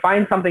can either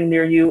find something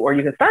near you or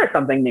you can start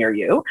something near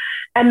you.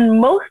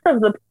 And most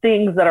of the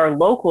things that are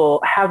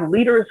local have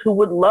leaders who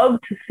would love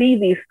to see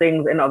these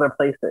things in other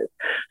places.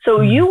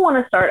 So you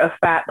want to start a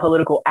fat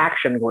political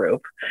action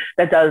group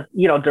that does,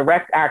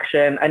 direct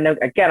action. I know,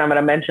 again, I'm going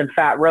to mention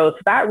Fat Rose.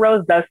 Fat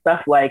Rose does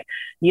stuff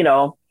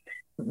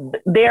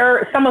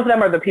some of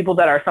them are the people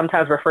that are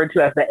sometimes referred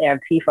to as the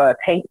Antifa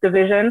tank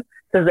division,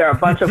 because there are a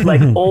bunch of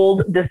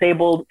old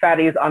disabled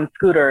fatties on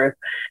scooters,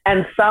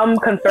 and some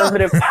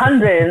conservative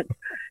pundit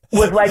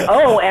was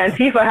oh,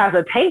 Antifa has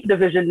a tank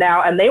division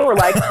now, and they were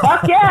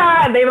fuck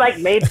yeah, and they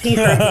made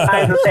t-shirts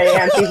that say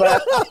Antifa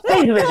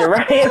tank division,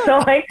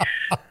 right?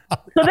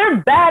 So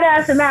they're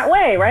badass in that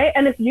way, right?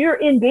 And if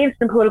you're engaged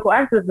in political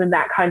activism in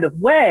that kind of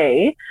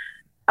way,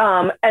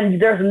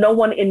 and there's no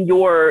one in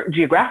your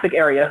geographic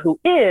area who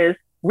is,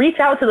 reach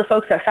out to the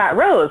folks at Fat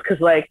Rose, because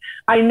like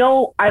I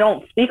know I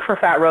don't speak for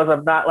Fat Rose.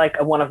 I'm not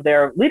like one of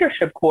their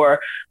leadership core,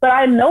 but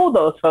I know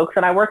those folks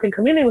and I work in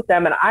community with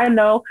them, and I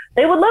know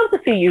they would love to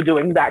see you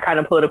doing that kind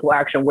of political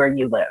action where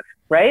you live,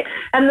 right?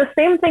 And the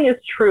same thing is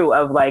true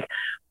of like,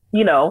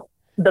 you know,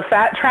 the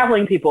fat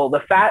traveling people,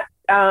 the fat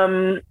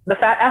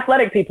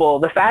athletic people,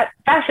 the fat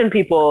fashion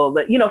people.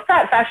 That, you know,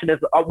 fat fashion is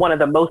one of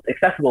the most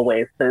accessible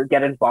ways to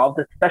get involved,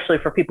 especially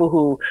for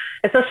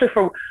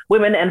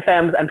women and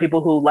femmes and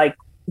people who like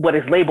what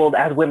is labeled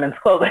as women's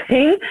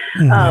clothing.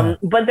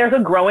 But there's a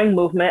growing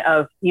movement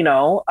of, you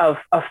know, of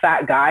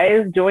fat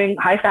guys doing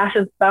high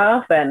fashion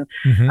stuff, and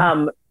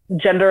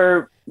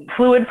gender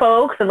fluid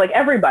folks, and like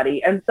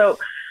everybody. And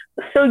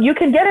so you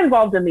can get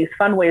involved in these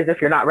fun ways if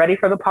you're not ready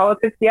for the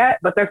politics yet,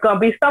 but there's going to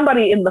be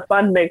somebody in the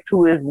fun mix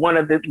who is one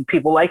of the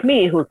people like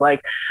me, who's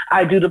like,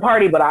 I do the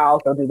party, but I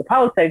also do the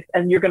politics,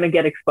 and you're going to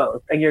get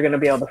exposed, and you're going to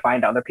be able to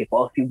find other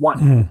people if you want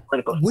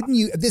political stuff. Wouldn't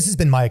you, this has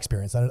been my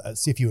experience,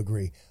 see if you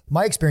agree.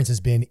 My experience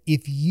has been,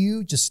 if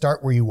you just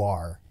start where you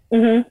are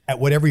at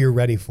whatever you're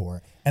ready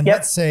for, and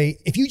let's say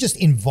if you just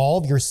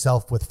involve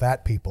yourself with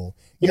fat people,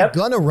 you're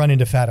going to run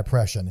into fat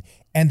oppression,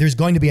 and there's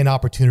going to be an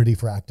opportunity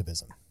for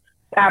activism.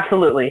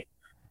 Absolutely.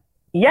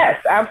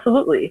 Yes,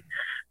 absolutely.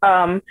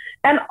 And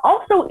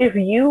also, if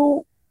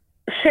you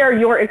share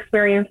your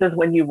experiences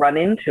when you run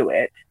into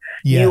it,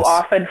 you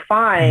often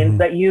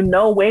find that you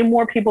know way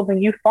more people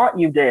than you thought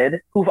you did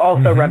who've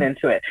also run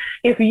into it.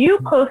 If you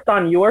post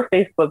on your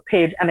Facebook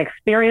page an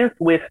experience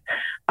with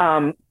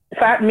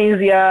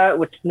fatmesia,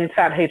 which means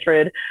fat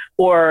hatred,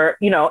 or,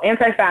 you know,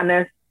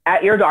 anti-fatness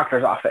at your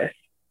doctor's office,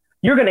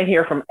 you're going to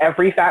hear from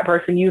every fat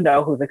person you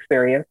know who's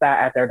experienced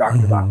that at their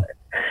doctor's office.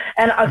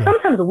 And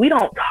sometimes we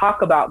don't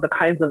talk about the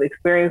kinds of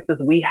experiences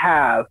we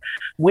have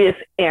with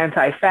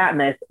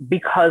anti-fatness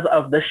because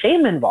of the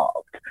shame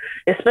involved,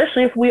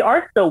 especially if we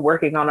are still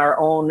working on our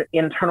own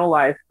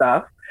internalized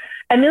stuff.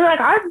 And then, like,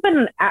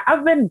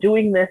 I've been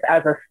doing this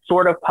as a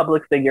sort of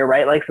public figure,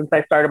 right? Like, since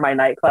I started my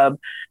nightclub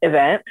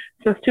event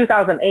since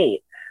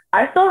 2008.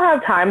 I still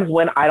have times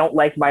when I don't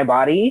like my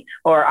body,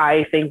 or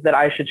I think that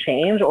I should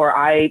change, or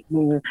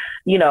I'm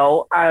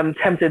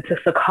tempted to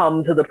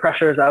succumb to the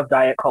pressures of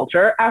diet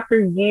culture. After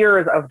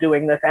years of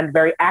doing this and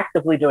very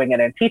actively doing it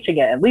and teaching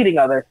it and leading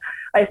others,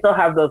 I still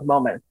have those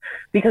moments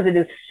because it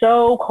is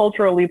so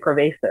culturally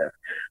pervasive.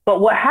 But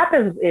what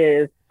happens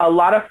is a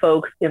lot of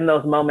folks in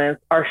those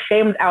moments are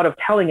shamed out of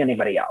telling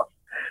anybody else,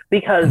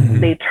 because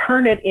they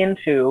turn it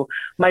into,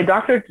 my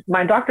doctor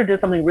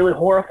did something really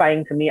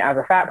horrifying to me as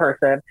a fat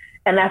person,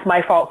 and that's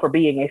my fault for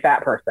being a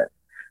fat person.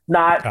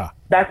 Not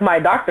that's my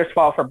doctor's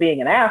fault for being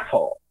an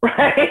asshole,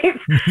 right?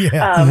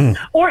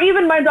 Or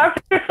even my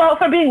doctor's fault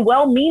for being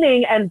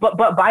well-meaning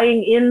but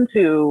buying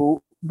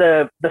into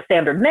the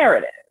standard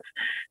narrative.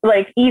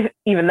 Like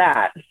even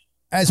that.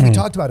 As we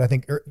talked about, I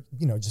think,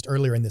 just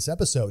earlier in this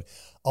episode,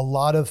 a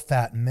lot of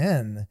fat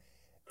men,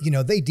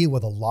 they deal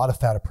with a lot of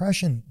fat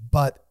oppression,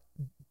 but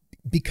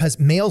because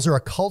males are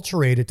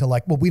acculturated to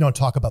like, well, we don't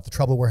talk about the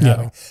trouble we're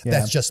having.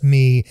 That's just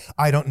me.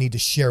 I don't need to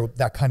share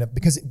that kind of,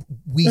 because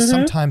we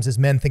sometimes as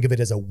men think of it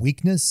as a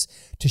weakness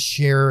to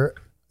share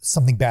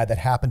something bad that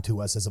happened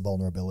to us as a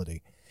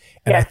vulnerability.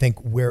 And I think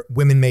where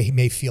women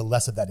may feel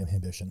less of that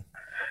inhibition.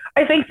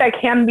 I think that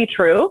can be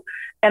true.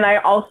 And I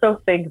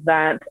also think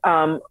that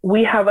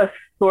we have a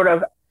sort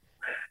of,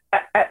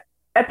 at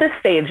this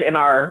stage in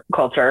our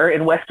culture,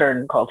 in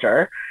Western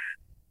culture,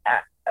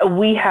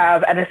 we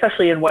have, and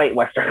especially in white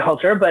Western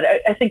culture, but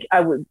I think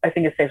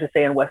it's safe to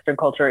say in Western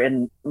culture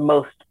in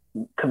most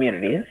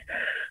communities,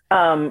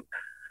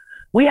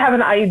 we have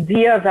an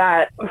idea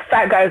that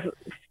fat guys,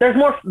 there's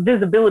more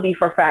visibility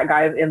for fat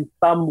guys in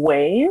some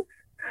ways.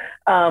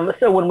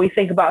 So when we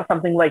think about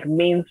something like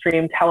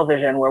mainstream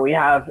television, where we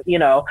have,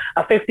 a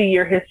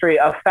 50-year history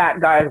of fat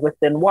guys with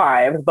thin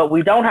wives, but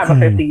we don't have a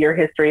 50-year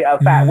history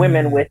of fat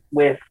women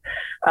with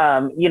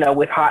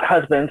hot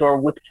husbands, or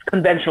with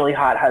conventionally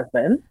hot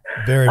husbands.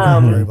 Very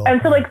vulnerable.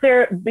 And so like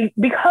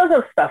because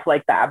of stuff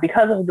like that,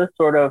 because of the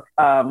sort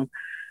of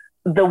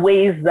the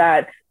ways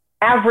that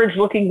average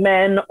looking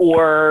men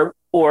or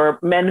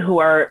men who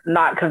are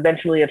not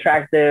conventionally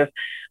attractive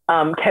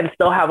can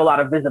still have a lot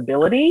of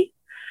visibility,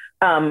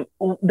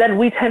 then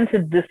we tend to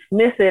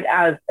dismiss it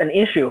as an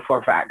issue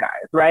for fat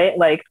guys, right?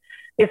 Like,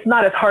 it's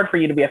not as hard for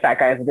you to be a fat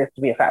guy as it is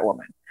to be a fat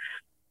woman.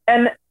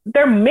 And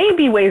there may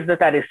be ways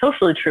that is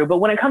socially true, but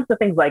when it comes to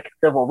things like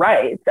civil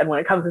rights, and when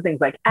it comes to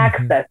things like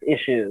access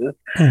issues,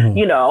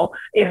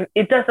 if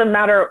it doesn't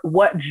matter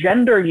what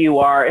gender you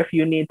are, if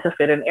you need to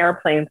fit an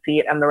airplane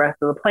seat and the rest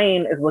of the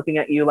plane is looking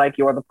at you like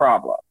you're the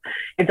problem.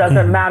 It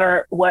doesn't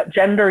matter what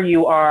gender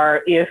you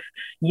are if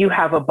you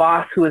have a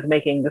boss who is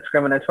making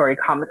discriminatory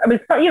comments. I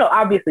mean,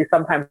 obviously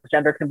sometimes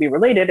gender can be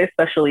related,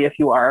 especially if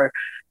you are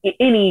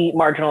any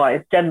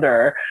marginalized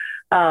gender.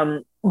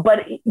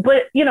 But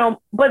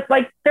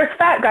like, there's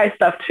fat guy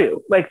stuff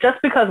too. Like, just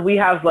because we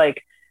have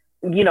like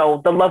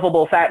the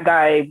lovable fat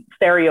guy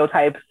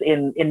stereotypes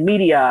in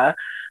media,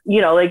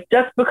 like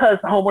just because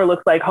Homer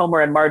looks like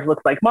Homer and Marge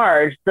looks like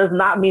Marge does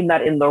not mean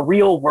that in the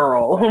real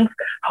world,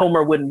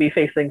 Homer wouldn't be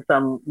facing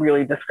some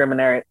really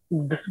discriminatory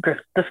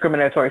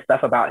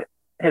stuff about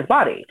his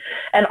body.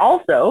 And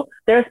also,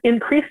 there's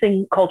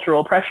increasing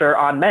cultural pressure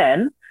on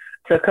men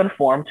to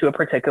conform to a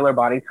particular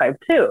body type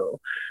too.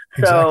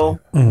 So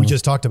we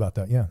just talked about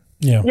that.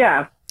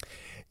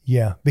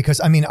 Yeah.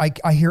 Because I mean,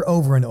 I hear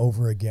over and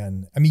over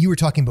again. I mean, you were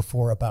talking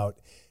before about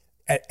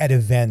at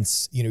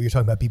events, you're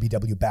talking about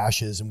BBW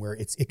bashes and where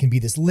it can be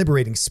this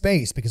liberating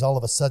space because all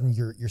of a sudden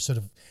you're sort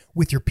of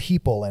with your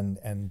people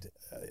and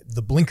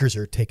the blinkers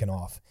are taken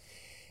off.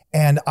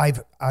 And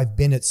I've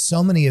been at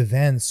so many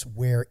events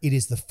where it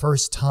is the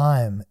first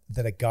time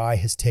that a guy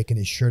has taken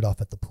his shirt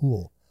off at the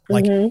pool.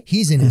 Like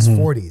he's in his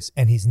 40s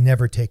and he's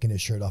never taken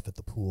his shirt off at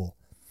the pool.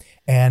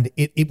 And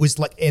it was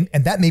like, and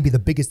that may be the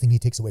biggest thing he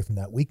takes away from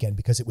that weekend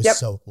because it was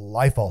so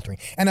life altering.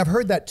 And I've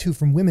heard that too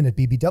from women at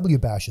BBW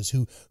bashes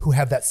who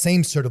have that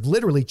same sort of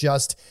literally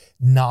just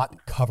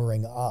not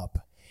covering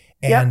up.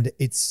 And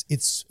it's,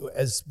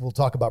 as we'll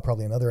talk about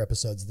probably in other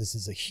episodes, this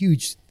is a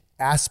huge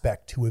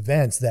aspect to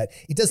events that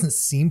it doesn't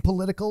seem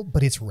political,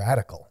 but it's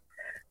radical.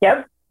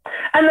 Yep.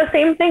 And the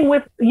same thing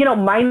with,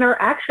 minor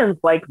actions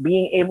like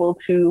being able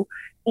to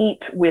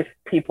eat with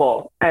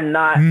people and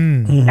not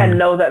and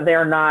know that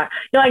they're not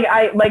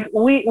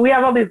we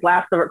have all these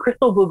laughs over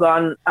Crystal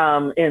Bougon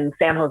in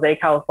San Jose,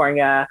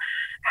 California,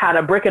 had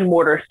a brick and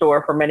mortar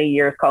store for many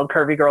years called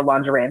Curvy Girl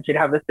Lingerie, and she'd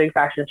have this big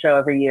fashion show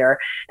every year.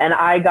 And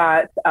I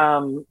got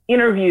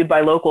interviewed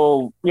by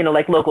local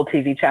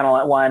TV channel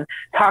at one,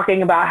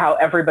 talking about how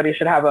everybody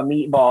should have a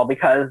meatball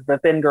because the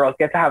thin girls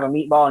get to have a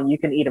meatball and you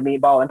can eat a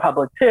meatball in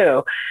public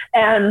too.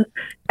 And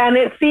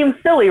it seems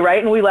silly,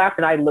 right? And we laughed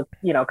and I looked,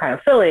 kind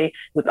of silly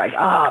with like,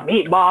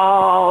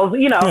 meatballs,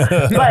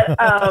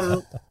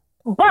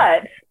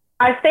 but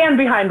I stand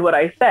behind what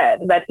I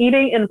said, that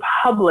eating in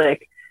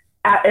public,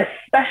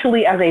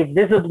 especially as a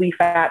visibly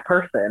fat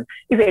person,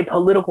 is a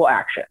political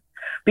action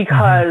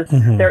because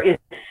there is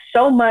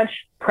so much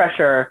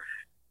pressure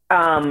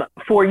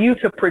for you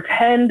to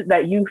pretend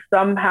that you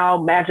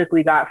somehow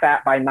magically got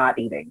fat by not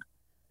eating.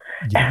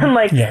 And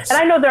and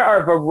I know there are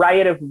a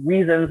variety of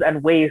reasons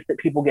and ways that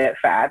people get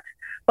fat,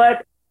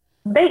 but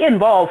they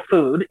involve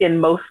food in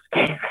most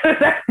cases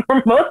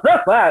for most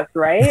of us,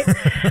 right?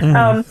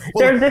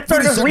 There's this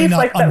sort of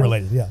reflex not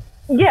unrelated,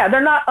 Yeah,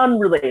 they're not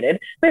unrelated.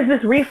 There's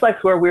this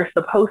reflex where we're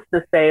supposed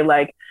to say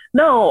like,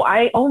 no,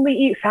 I only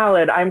eat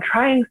salad. I'm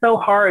trying so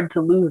hard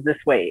to lose this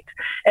weight.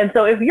 And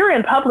so if you're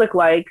in public,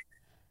 like,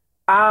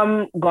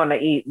 I'm going to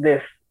eat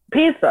this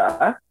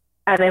pizza,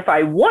 and if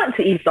I want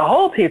to eat the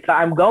whole pizza,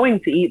 I'm going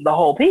to eat the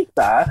whole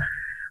pizza.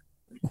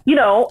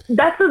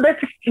 That's a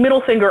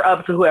middle finger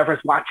up to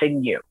whoever's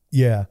watching you.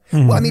 Yeah.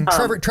 Well, I mean,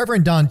 Trevor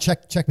and Don,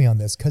 check me on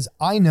this, because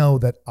I know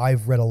that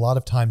I've read a lot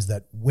of times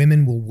that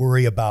women will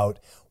worry about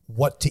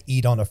what to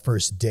eat on a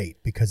first date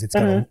because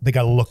they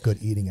got to look good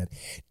eating it.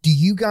 Do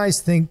you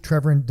guys think,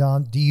 Trevor and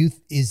Don,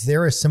 is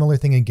there a similar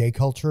thing in gay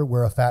culture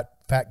where a fat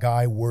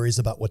guy worries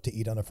about what to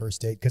eat on a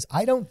first date? Because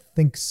I don't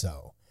think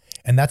so.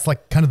 And that's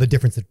like kind of the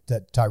difference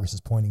that Tigress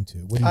is pointing to.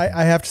 What do you think?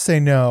 I have to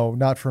say no,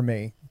 not for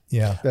me.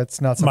 Yeah.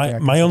 That's not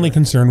something my only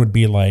concern would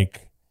be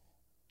like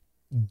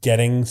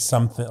getting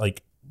something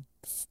like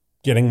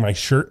getting my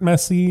shirt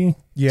messy.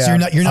 Yeah. So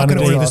you're not going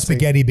to order the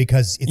spaghetti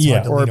because it's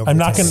hard to lean over. I'm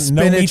not going to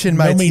no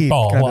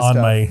meatball kind of on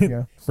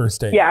my first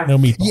date. Yeah. No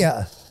meatball.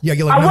 Yeah.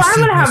 You're like, I'm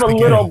going to have a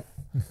little.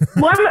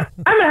 Well,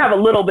 I'm going to have a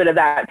little bit of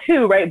that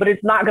too, right? But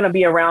it's not going to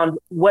be around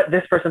what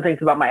this person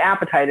thinks about my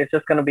appetite. It's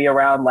just going to be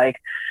around like,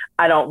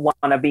 I don't want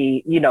to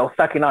be,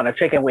 sucking on a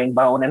chicken wing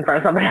bone in front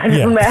of somebody I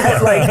just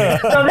met.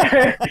 Like, so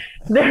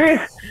there's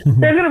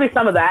going to be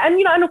some of that, and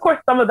and of course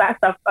some of that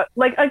stuff.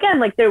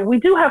 We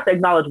do have to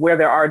acknowledge where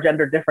there are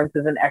gender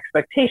differences and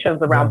expectations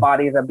around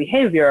bodies and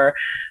behavior.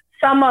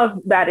 Some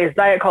of that is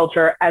diet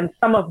culture, and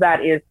some of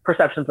that is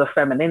perceptions of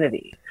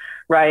femininity.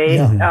 Right.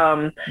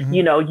 Yeah.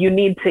 You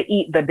need to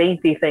eat the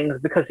dainty things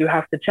because you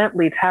have to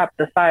gently tap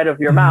the side of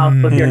your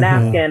mouth with your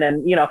napkin,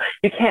 and, you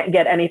can't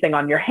get anything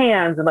on your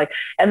hands.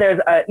 And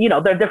there's, there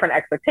are different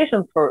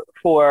expectations for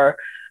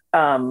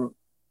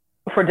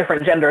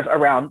different genders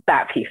around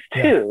that piece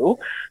too.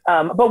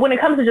 But when it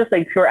comes to just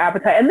like pure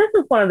appetite, and this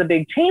is one of the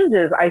big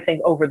changes, I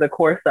think, over the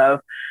course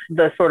of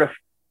the sort of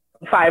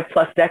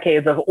 5+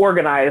 decades of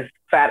organized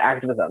fat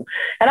activism.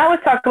 And I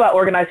always talk about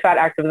organized fat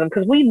activism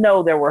because we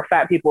know there were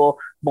fat people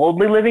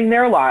boldly living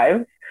their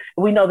lives.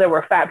 We know there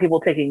were fat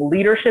people taking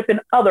leadership in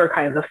other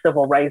kinds of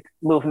civil rights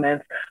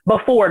movements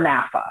before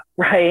NAAFA,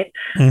 right?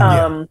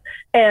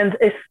 And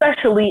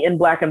especially in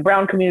Black and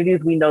brown communities,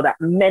 we know that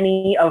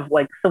many of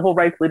like civil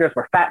rights leaders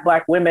were fat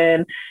Black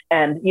women,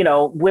 and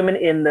women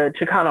in the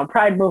Chicano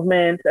Pride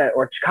movement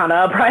or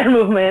Chicana Pride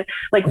movement.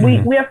 Like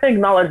we have to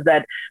acknowledge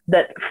that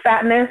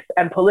fatness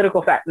and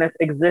political fatness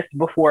exists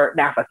before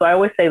NAAFA. So I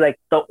always say like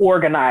the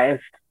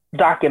organized,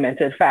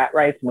 documented fat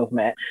rights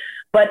movement.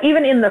 But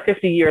even in the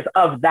 50 years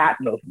of that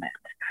movement,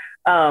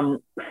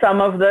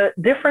 Some of the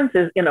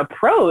differences in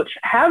approach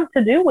have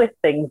to do with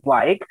things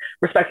like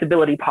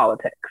respectability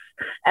politics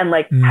and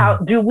like how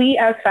do we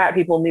as fat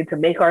people need to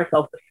make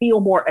ourselves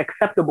feel more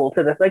acceptable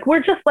to this? Like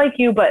we're just like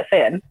you but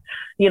thin,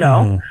 you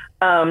know.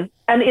 And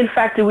in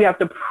fact, do we have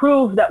to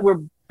prove that we're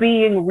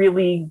being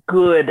really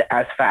good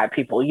as fat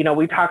people? You know,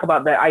 we talk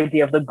about the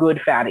idea of the good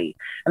fatty,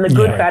 and the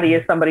good fatty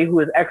is somebody who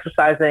is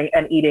exercising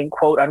and eating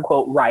quote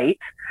unquote right,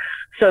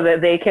 so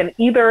that they can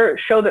either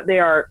show that they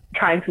are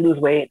trying to lose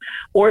weight,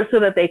 or so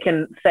that they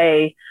can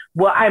say,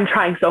 well, I'm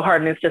trying so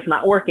hard and it's just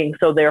not working,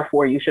 so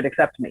therefore you should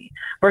accept me.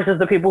 Versus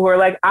the people who are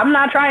like, I'm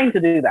not trying to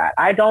do that.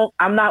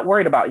 I'm not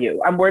worried about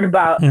you. I'm worried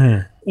about,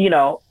 you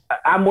know,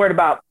 I'm worried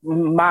about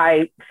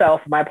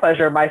myself, my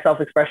pleasure, my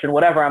self-expression,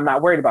 whatever. I'm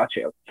not worried about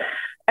you.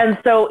 And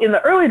so in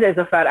the early days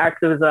of fat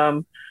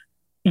activism,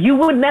 you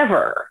would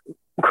never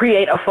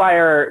create a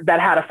flyer that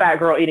had a fat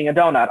girl eating a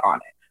donut on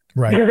it.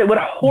 Right. Because it would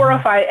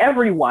horrify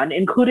everyone,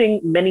 including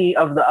many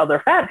of the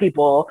other fat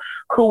people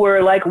who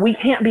were like, we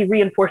can't be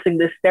reinforcing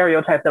this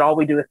stereotype that all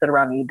we do is sit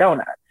around and eat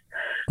donuts.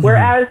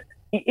 Whereas,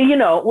 you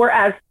know,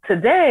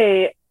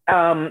 today,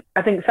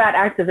 I think fat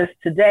activists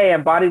today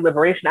and body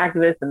liberation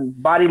activists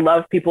and body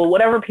love people,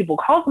 whatever people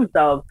call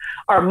themselves,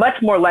 are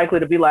much more likely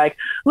to be like,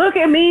 look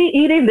at me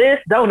eating this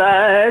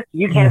donut.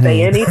 You can't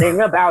say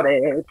anything about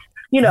it,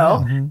 you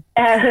know?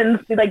 And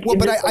like, well,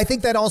 but I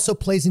think that also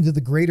plays into the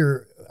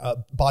greater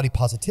body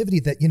positivity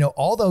that, you know,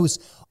 all those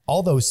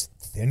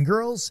thin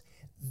girls,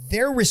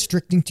 they're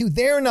restricting too.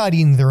 They're not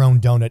eating their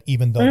own donut,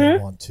 even though they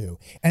want to.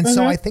 And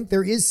so I think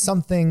there is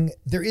something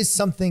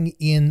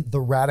in the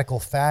radical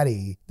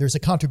fatty. There's a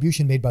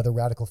contribution made by the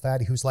radical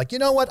fatty who's like, you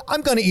know what?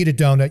 I'm going to eat a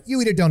donut.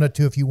 You eat a donut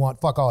too if you want.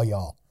 Fuck all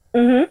y'all.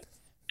 Yeah.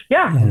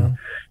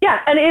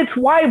 Yeah. And it's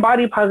why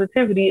body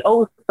positivity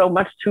owes so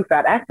much to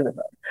fat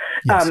activism,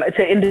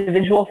 to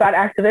individual fat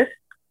activists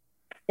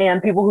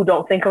and people who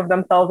don't think of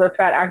themselves as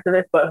fat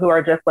activists, but who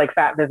are just like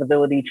fat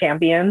visibility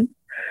champions.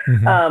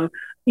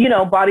 You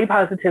know, body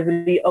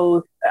positivity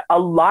owes a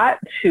lot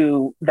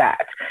to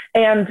that.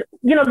 And,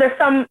 you know, there's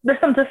some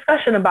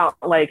discussion about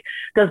like,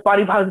 does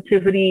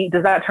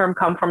that term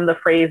come from the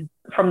phrase,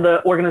 from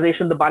the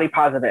organization, the body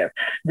positive?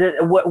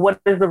 What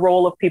is the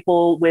role of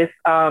people with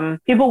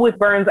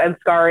burns and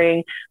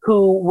scarring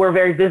who were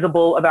very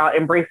visible about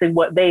embracing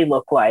what they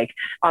look like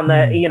on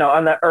the, you know,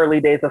 on the early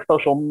days of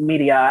social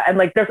media? And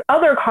like, there's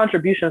other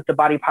contributions to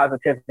body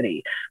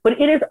positivity, but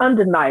it is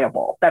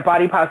undeniable that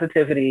body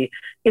positivity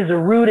is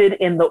rooted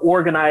in the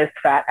organized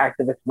fat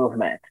activist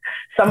movement.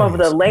 Some of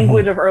the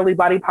language of early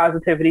body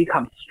positivity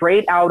comes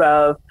straight out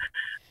of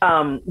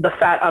the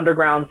Fat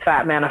Underground's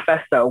Fat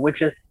Manifesto, which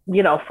is,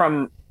 you know,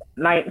 from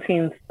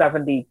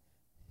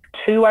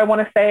 1972, I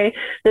want to say.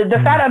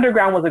 The Fat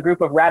Underground was a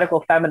group of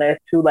radical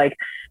feminists who like,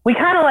 we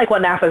kind of like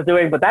what NAAFA is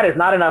doing, but that is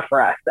not enough for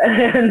us.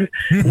 And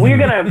we're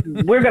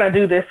gonna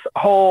do this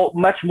whole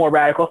much more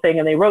radical thing.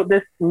 And they wrote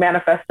this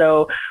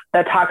manifesto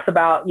that talks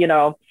about, you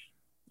know,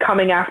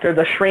 coming after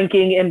the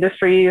shrinking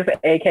industries,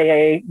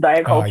 aka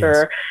diet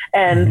culture,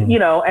 and you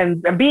know,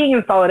 and being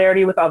in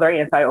solidarity with other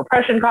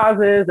anti-oppression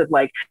causes, and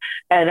like,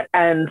 and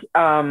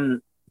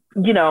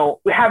you know,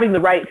 having the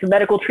right to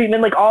medical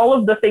treatment, like all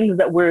of the things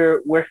that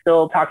we're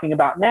still talking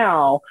about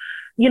now.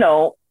 You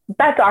know,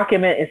 that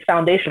document is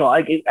foundational.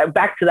 Like,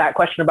 back to that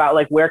question about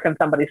like, where can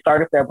somebody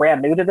start if they're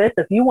brand new to this?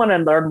 If you want to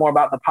learn more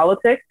about the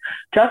politics,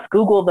 just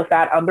Google the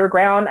Fat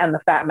Underground and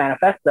the Fat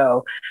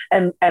Manifesto,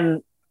 and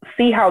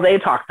see how they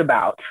talked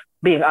about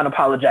being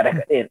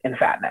unapologetic in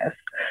fatness.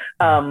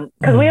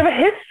 Because we have a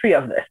history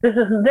of this.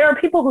 There are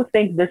people who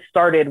think this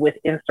started with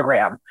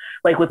Instagram,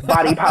 like with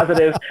body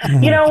positive,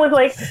 you know, with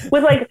like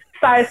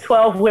size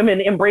 12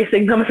 women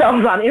embracing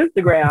themselves on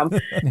Instagram.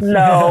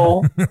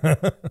 No.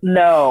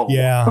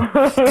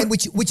 Yeah. And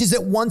which is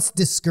at once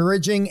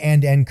discouraging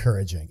and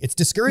encouraging. It's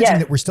discouraging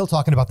that we're still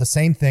talking about the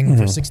same thing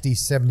for 60,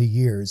 70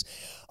 years.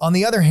 On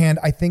the other hand,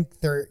 I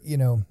think there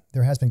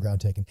has been ground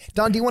taken.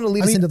 Don, do you want to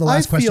lead us into the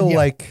last question? I feel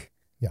like,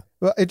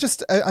 well,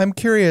 I'm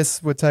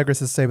curious what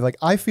Tigress is saying. Like,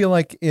 I feel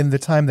like in the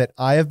time that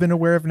I have been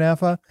aware of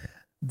NAAFA,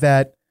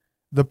 that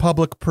the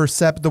public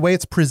the way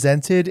it's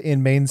presented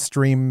in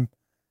mainstream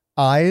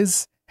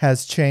eyes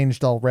has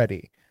changed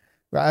already.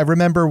 I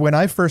remember when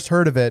I first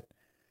heard of it,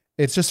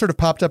 it's just sort of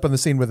popped up on the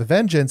scene with a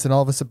vengeance, and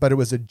all of a sudden, but it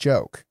was a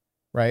joke,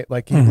 right?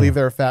 Like, can you believe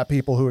there are fat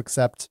people who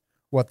accept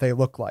what they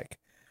look like,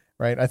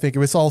 right? I think it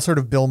was all sort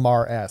of Bill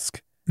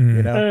Maher-esque,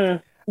 you know?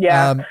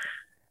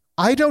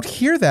 I don't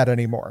hear that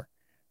anymore.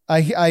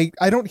 I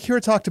don't hear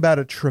it talked about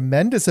a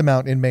tremendous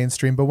amount in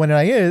mainstream, but when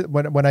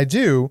I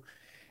do,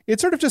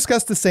 it's sort of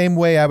discussed the same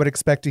way I would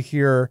expect to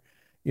hear,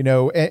 you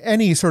know,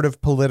 any sort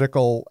of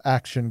political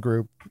action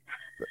group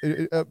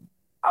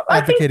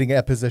advocating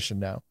a position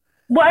now.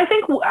 Well, I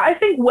think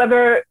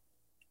whether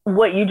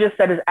what you just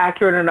said is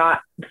accurate or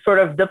not sort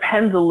of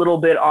depends a little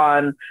bit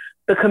on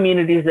the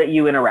communities that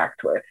you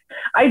interact with.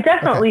 I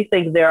definitely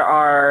think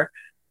there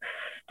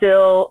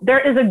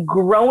is a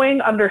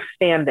growing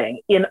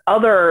understanding in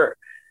other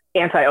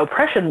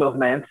anti-oppression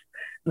movements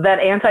that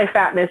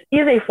anti-fatness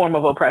is a form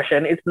of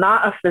oppression. It's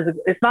not a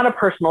physical, it's not a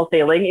personal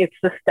failing, it's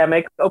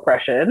systemic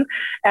oppression.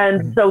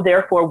 And so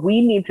therefore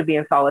we need to be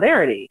in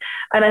solidarity.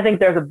 And I think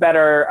there's a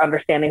better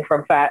understanding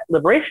from fat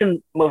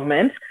liberation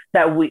movement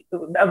that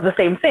of the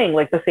same thing,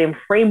 like the same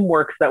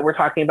frameworks that we're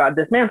talking about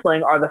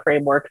dismantling are the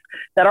frameworks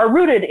that are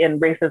rooted in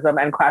racism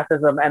and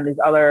classism and these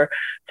other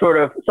sort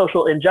of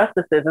social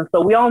injustices. And so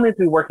we all need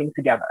to be working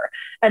together.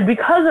 And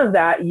because of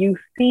that, you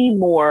see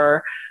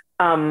more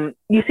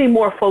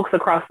folks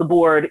across the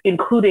board,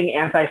 including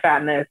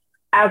anti-fatness,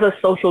 as a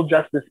social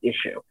justice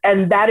issue.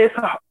 And that is,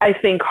 I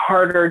think,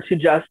 harder to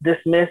just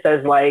dismiss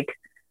as like,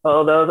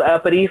 oh, those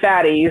uppity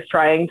fatties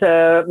trying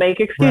to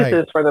make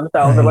excuses for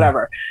themselves or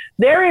whatever.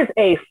 There is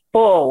a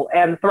full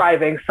and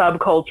thriving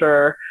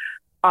subculture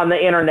on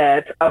the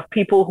internet of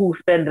people who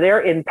spend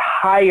their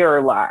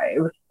entire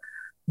lives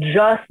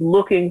just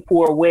looking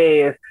for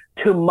ways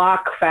to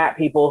mock fat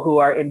people who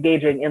are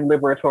engaging in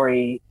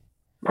liberatory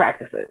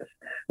practices,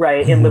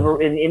 right? In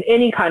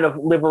any kind of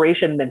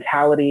liberation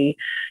mentality.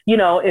 You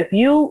know, if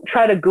you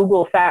try to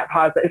Google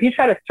if you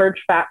try to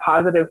search fat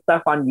positive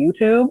stuff on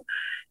YouTube,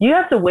 you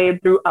have to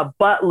wade through a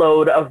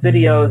buttload of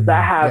videos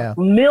that have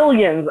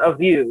millions of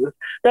views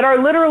that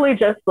are literally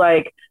just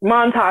like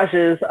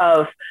montages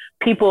of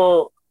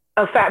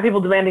fat people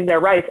demanding their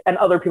rights and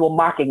other people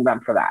mocking them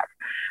for that.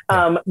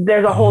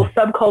 There's a whole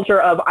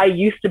subculture of, I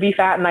used to be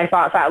fat and I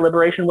thought fat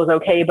liberation was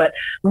okay, but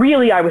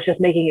really I was just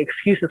making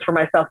excuses for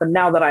myself. And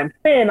now that I'm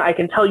thin, I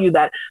can tell you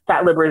that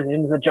fat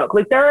liberation is a joke.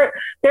 Like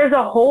there's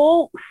a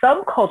whole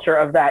subculture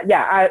of that.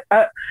 Yeah.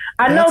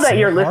 I know that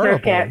your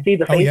listeners can't see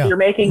the face you're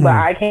making, but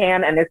I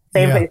can. And it's the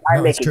same face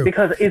I'm making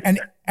because it's,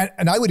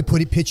 and I would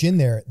pitch in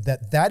there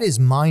that is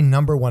my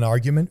number one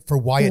argument for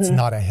why it's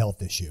not a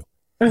health issue.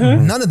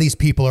 None of these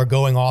people are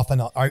going off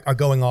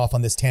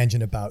on this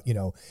tangent about,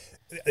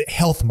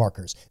 health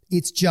markers.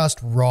 It's just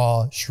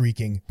raw,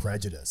 shrieking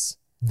prejudice.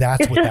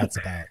 That's that's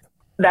about.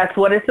 That's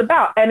what it's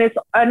about. And it's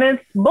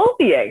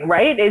bullying,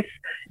 right? It's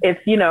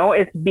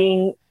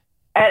being,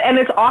 and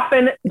it's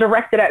often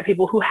directed at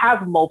people who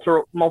have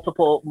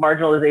multiple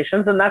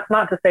marginalizations. And that's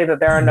not to say that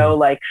there are no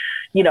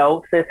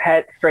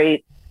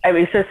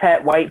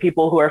cishet white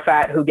people who are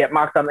fat who get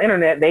mocked on the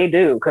internet. They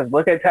do, because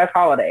look at Tess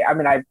Holiday. I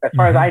mean, as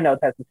far as I know,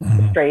 Tess is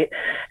straight,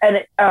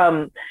 and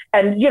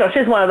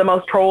she's one of the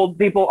most trolled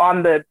people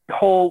on the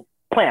whole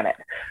planet.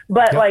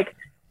 But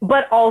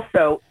but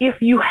also, if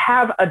you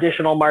have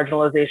additional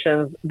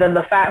marginalizations, then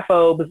the fat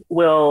phobes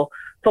will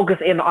focus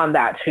in on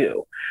that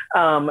too.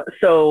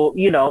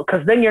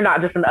 Because then you're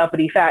not just an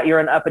uppity fat, you're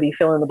an uppity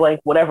fill in the blank,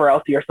 whatever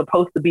else you're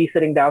supposed to be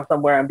sitting down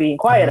somewhere and being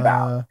quiet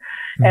about.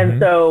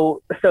 And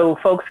so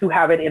folks who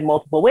have it in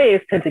multiple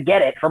ways tend to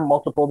get it from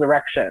multiple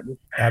directions.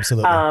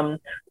 Absolutely.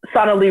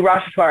 Sana Lee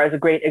Rochefort is a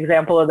great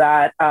example of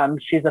that.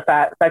 She's a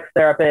fat sex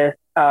therapist,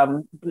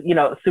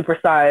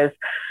 supersized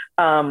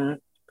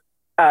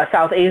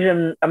South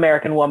Asian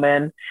American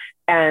woman,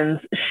 and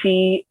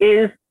she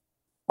is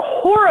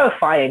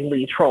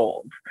horrifyingly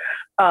trolled,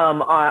 and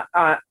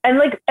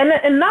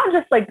not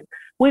just like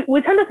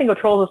we tend to think of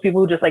trolls as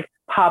people who just like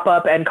pop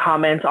up and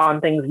comment on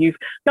things.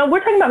 No, we're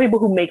talking about people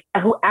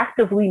who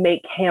actively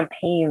make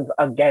campaigns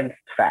against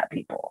fat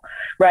people,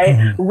 right?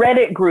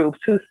 Reddit groups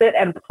who sit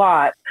and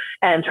plot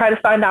and try to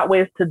find out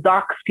ways to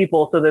dox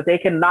people so that they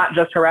can not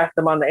just harass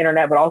them on the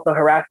internet but also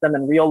harass them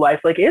in real life.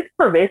 Like, it's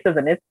pervasive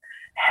and it's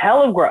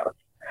hella gross.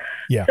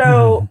 Yeah.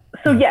 So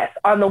yes,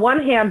 on the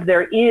one hand,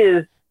 there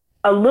is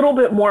a little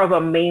bit more of a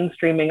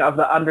mainstreaming of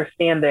the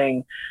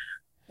understanding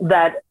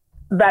that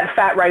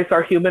fat rights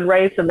are human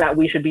rights and that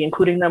we should be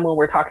including them when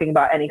we're talking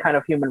about any kind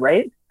of human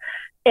rights.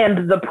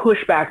 And the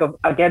pushback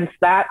against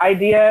that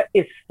idea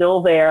is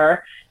still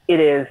there. It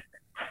is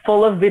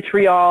full of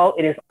vitriol.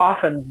 It is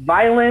often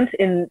violent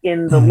in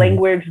the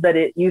language that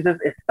it uses,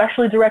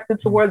 especially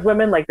directed towards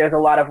women. Like, there's a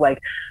lot of like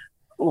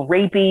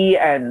rapey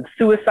and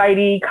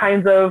suicide-y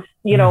kinds of,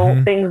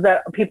 things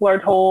that people are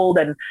told.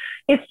 And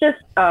it's just,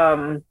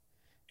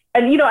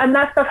 and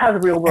that stuff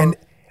has real world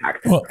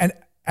impact. Well,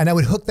 and I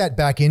would hook that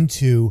back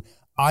into,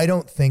 I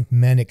don't think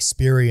men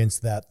experience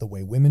that the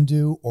way women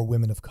do or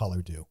women of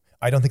color do.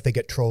 I don't think they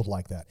get trolled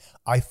like that.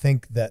 I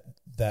think that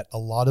a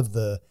lot of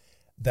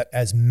that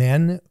as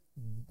men,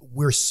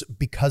 we're,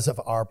 because of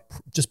our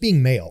just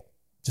being male,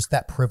 just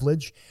that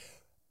privilege,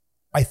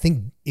 I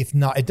think if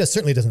not,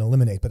 certainly doesn't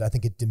eliminate, but I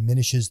think it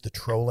diminishes the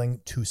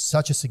trolling to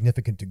such a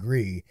significant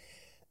degree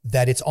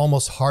that it's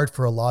almost hard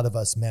for a lot of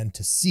us men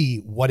to see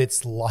what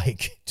it's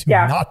like to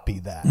not be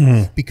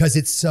that, because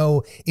it's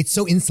so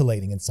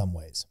insulating in some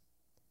ways.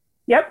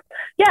 Yep.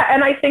 Yeah.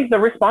 And I think the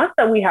response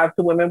that we have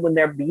to women when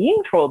they're being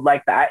trolled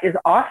like that is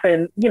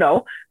often,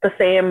 the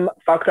same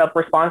fucked up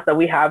response that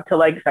we have to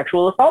like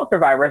sexual assault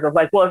survivors of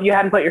like, well, if you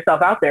hadn't put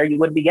yourself out there, you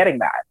wouldn't be getting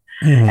that.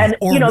 And,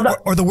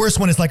 or the worst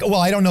one is like,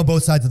 well, I don't know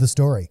both sides of the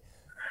story.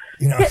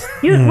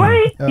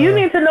 You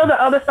need to know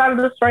the other side of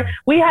the story.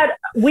 We had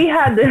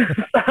this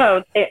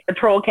a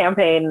troll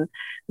campaign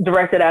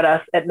directed at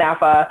us at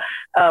NAAFA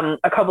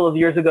a couple of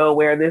years ago,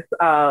 where this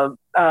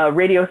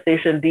radio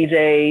station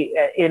DJ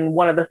in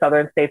one of the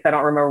southern states, I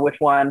don't remember which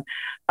one,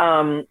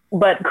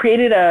 but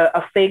created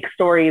a fake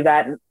story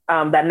that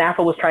that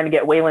NAAFA was trying to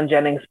get Waylon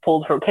Jennings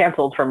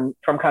canceled from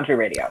country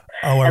radio.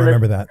 Oh, I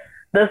remember that.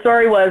 The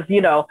story was,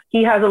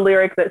 he has a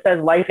lyric that says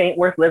life ain't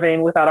worth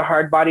living without a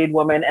hard-bodied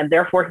woman, and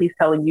therefore he's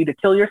telling you to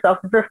kill yourself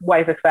if your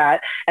wife is fat,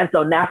 and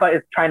so NAAFA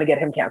is trying to get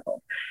him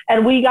canceled.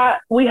 And we had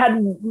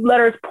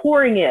letters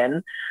pouring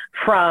in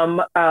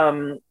from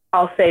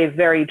I'll say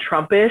very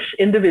Trumpish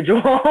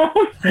individuals.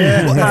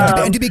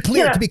 And to be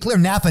clear,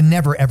 NAAFA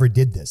never ever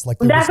did this. Like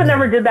NAAFA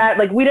never did that.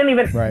 Like we didn't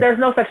even. Right. There's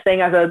no such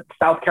thing as a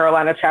South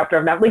Carolina chapter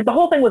of NAAFA. Like the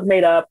whole thing was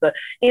made up. The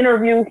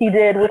interview he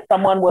did with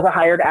someone was a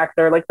hired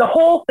actor. Like the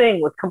whole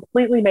thing was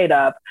completely made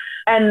up.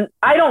 And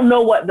I don't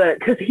know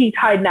because he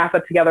tied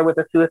NAAFA together with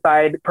a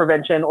suicide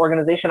prevention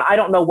organization. I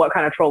don't know what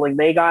kind of trolling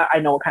they got. I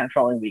know what kind of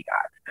trolling we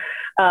got.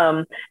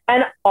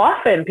 And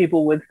often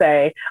people would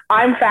say,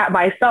 I'm fat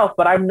myself,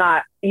 but I'm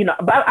not,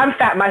 I'm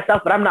fat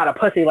myself, but I'm not a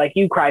pussy like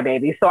you,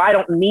 crybaby. So I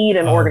don't need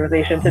an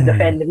organization to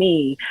defend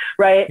me.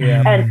 Right.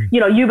 Yeah. And,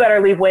 you better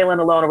leave Waylon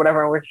alone or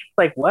whatever. And we're just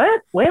like,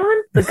 what?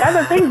 Waylon? The guy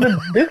that sings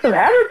the Dukes of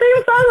Hazzard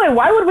theme song? Like,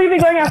 why would we be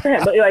going after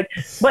him?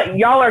 But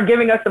y'all are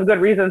giving us some good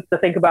reasons to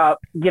think about,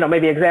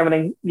 maybe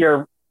examining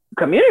your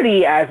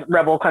community as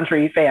rebel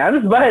country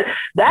fans, but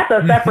that's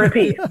a separate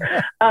piece.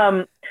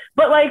 But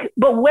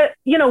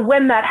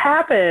when that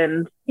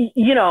happened,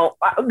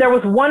 there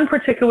was one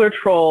particular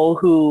troll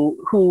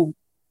who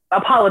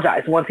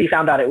apologized once he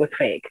found out it was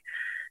fake.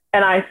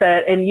 And I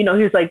said, and he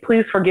was like,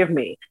 please forgive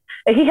me.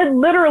 And he had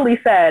literally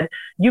said,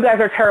 you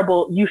guys are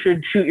terrible. You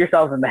should shoot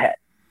yourselves in the head.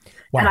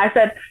 Wow. And I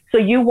said, so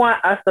you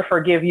want us to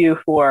forgive you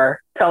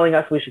for telling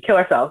us we should kill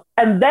ourselves?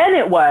 And then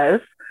it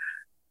was,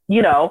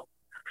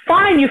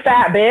 fine, you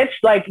fat bitch.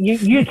 Like you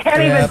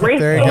can't even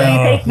gracefully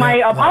take my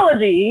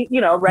apology,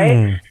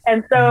 right?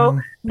 And so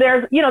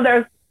they'll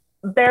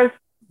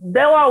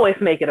always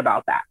make it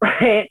about that,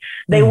 right?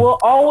 They will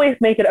always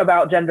make it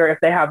about gender if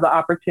they have the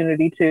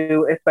opportunity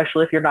to,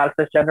 especially if you're not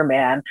a cisgender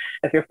man,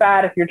 if you're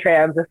fat, if you're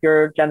trans, if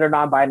you're gender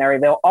non-binary,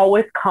 they'll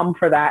always come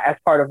for that as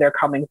part of their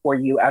coming for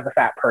you as a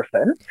fat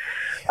person.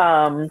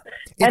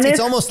 It's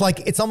almost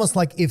like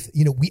if,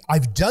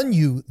 I've done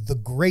you the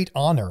great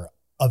honor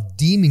of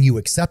deeming you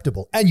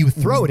acceptable, and you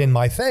throw it in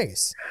my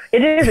face.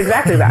 It is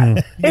exactly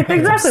that. It's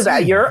exactly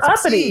that. You're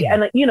uppity,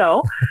 and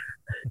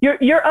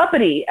you're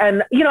uppity,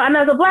 and and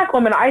as a Black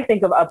woman, I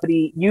think of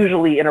uppity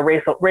usually in a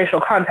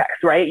racial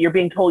context, right? You're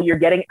being told you're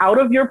getting out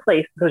of your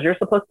place because you're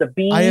supposed to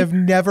be. I have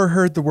never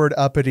heard the word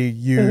uppity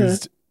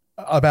used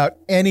about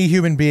any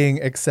human being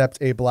except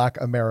a Black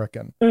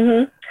American.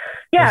 Yeah,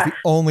 that's the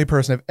only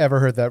person I've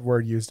ever heard that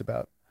word used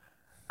about.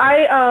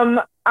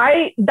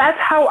 That's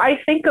how I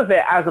think of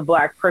it as a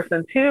Black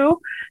person too.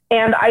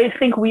 And I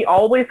think we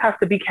always have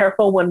to be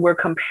careful when we're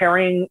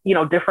comparing,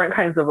 different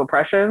kinds of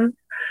oppressions,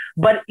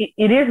 but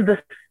it is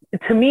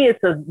to me, it's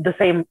the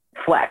same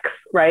flex,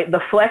 right?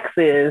 The flex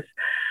is,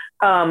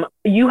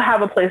 you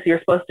have a place you're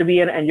supposed to be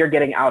in and you're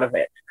getting out of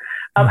it.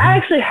 I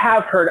actually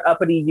have heard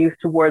uppity used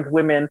towards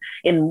women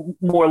in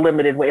more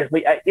limited ways,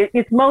 but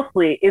it's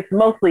mostly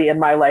in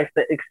my life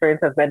that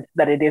experience has been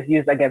that it is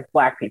used against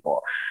Black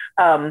people.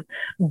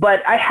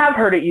 But I have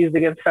heard it used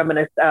against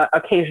feminists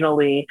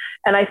occasionally,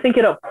 and I think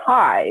it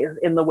applies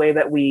in the way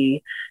that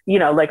we,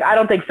 I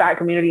don't think fat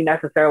community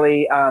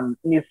necessarily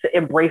needs to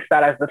embrace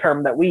that as the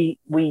term that we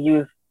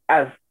use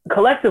as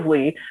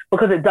collectively,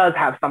 because it does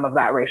have some of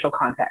that racial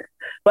context.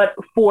 But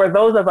for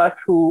those of us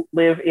who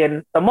live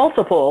in the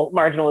multiple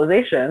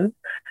marginalizations,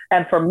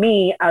 and for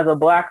me as a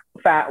Black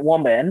fat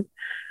woman,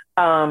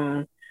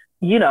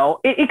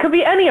 it could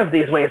be any of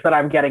these ways that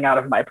I'm getting out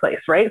of my place,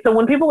 right? So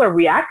when people are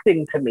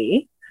reacting to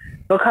me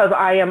because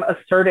I am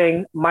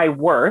asserting my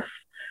worth,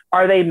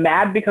 are they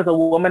mad because a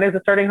woman is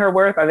asserting her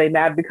worth? Are they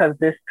mad because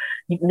this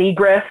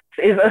negress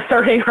is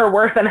asserting her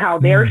worth and how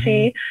dare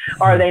she?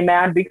 Are they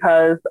mad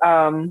because,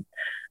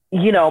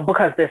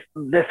 because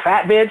this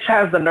fat bitch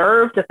has the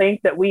nerve to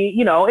think that we,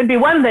 it'd be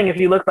one thing if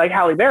you look like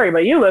Halle Berry,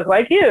 but you look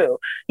like you,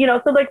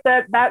 so like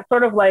that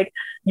sort of like,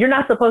 you're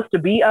not supposed to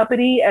be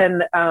uppity.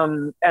 And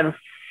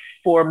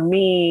for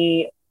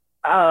me,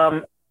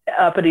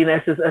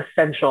 uppityness is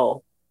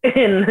essential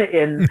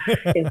in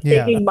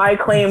taking my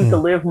claim to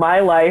live my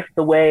life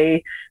the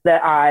way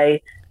that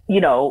I,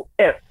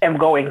 am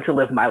going to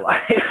live my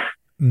life.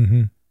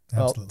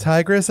 Well,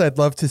 Tigress, I'd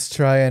love to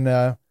try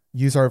and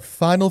use our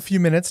final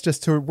few minutes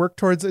just to work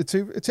towards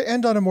to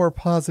end on a more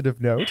positive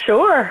note.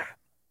 Sure.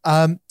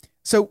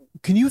 So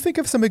can you think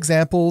of some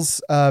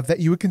examples that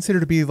you would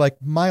consider to be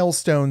like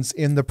milestones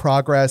in the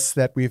progress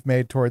that we've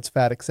made towards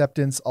fat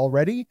acceptance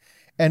already?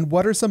 And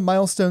what are some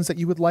milestones that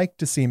you would like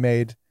to see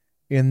made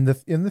in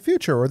the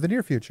future or the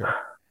near future?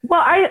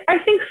 Well, I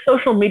think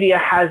social media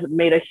has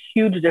made a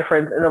huge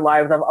difference in the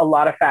lives of a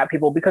lot of fat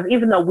people, because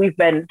even though we've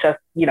been just,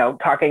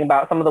 talking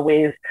about some of the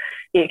ways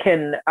it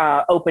can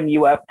open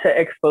you up to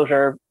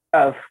exposure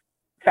of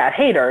fat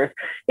haters,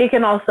 it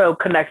can also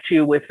connect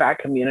you with fat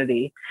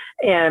community.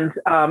 And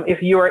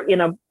if you're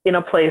in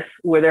a place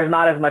where there's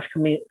not as much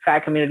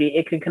fat community,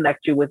 it can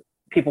connect you with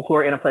people who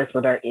are in a place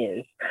where there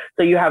is.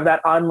 So you have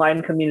that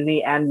online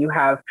community and you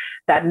have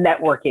that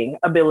networking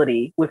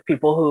ability with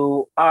people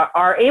who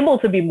are able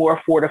to be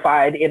more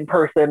fortified in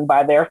person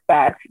by their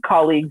fat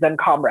colleagues and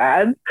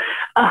comrades.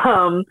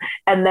 And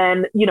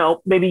then,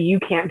 maybe you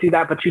can't do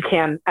that, but you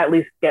can at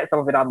least get some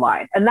of it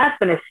online. And that's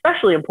been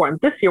especially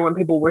important this year when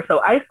people were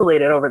so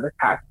isolated over this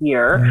past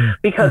year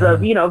because of,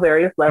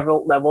 various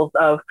levels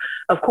of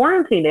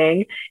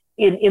quarantining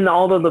in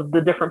all of the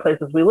different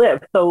places we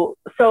live. So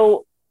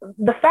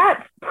the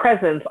fat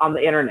presence on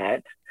the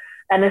internet,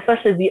 and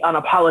especially the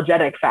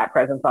unapologetic fat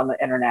presence on the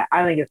internet,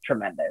 I think is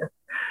tremendous.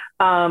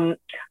 I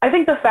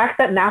think the fact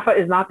that NAAFA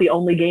is not the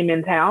only game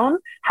in town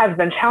has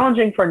been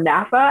challenging for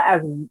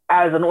NAAFA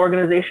as an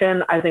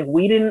organization. I think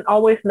we didn't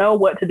always know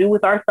what to do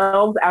with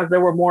ourselves as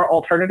there were more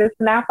alternatives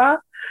to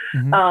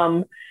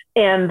NAAFA.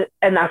 And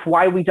that's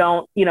why we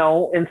don't,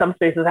 in some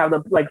spaces have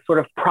the sort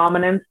of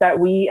prominence that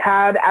we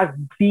had as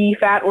the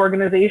fat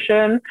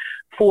organization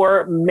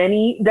for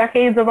many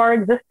decades of our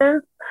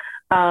existence.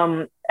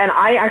 And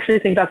I actually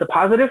think that's a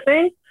positive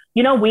thing.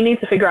 We need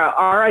to figure out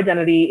our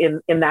identity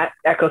in that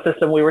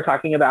ecosystem we were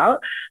talking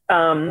about.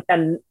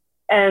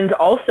 And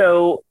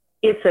also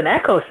it's an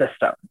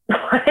ecosystem.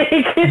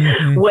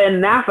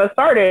 When NAAFA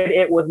started,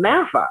 it was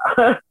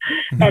NAAFA.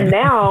 And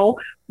now,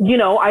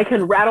 I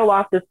can rattle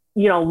off this,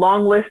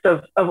 long list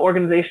of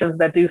organizations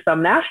that do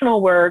some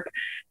national work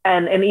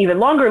and an even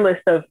longer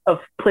list of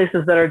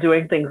places that are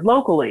doing things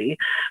locally.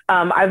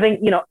 I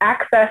think,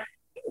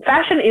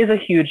 fashion is a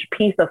huge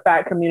piece of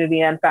fat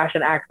community, and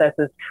fashion access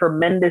is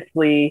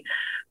tremendously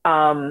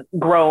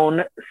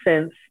grown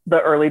since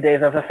the early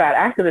days of the fat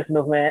activist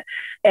movement.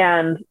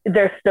 And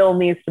there still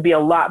needs to be a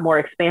lot more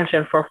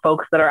expansion for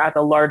folks that are at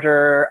the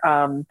larger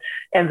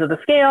ends of the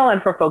scale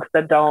and for folks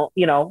that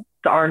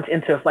aren't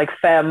into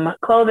femme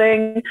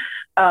clothing.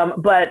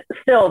 But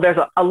still, there's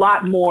a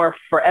lot more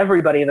for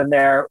everybody than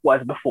there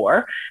was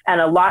before,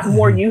 and a lot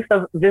more use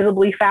of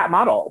visibly fat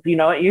models.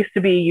 It used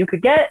to be you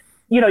could get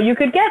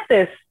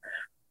this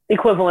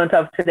equivalent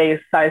of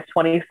today's size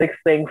 26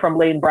 thing from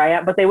Lane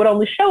Bryant, but they would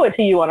only show it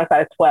to you on a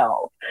size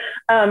 12.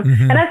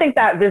 And I think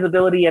that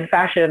visibility in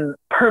fashion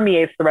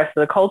permeates the rest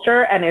of the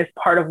culture and is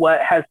part of what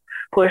has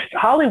pushed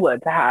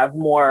Hollywood to have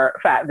more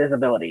fat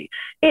visibility.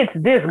 It's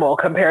dismal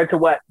compared to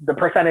what the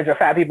percentage of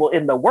fat people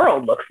in the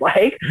world looks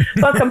like,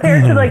 but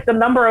compared to the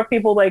number of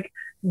people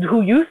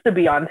who used to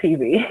be on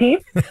TV,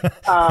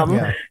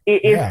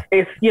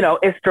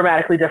 it's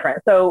dramatically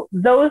different. So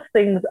those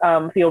things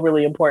feel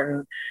really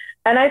important.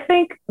 And I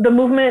think the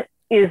movement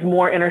is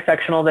more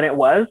intersectional than it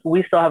was.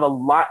 We still have a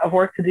lot of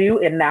work to do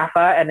in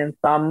NAAFA and in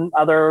some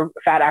other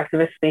fat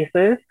activist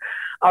spaces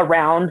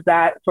around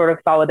that sort of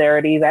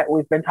solidarity that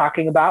we've been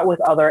talking about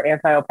with other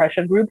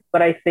anti-oppression groups.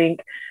 But I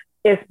think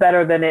it's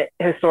better than it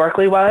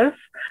historically was,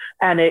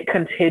 and it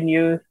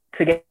continues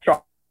to get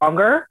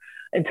stronger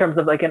in terms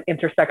of an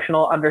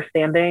intersectional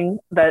understanding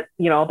that,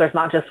 there's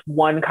not just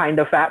one kind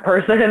of fat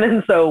person.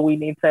 And so we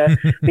need to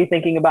be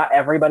thinking about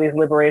everybody's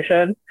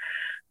liberation.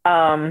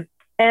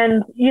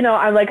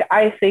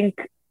 I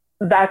think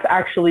that's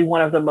actually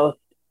one of the most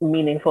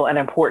meaningful and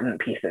important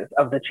pieces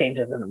of the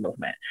changes in the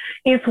movement.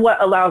 It's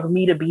what allows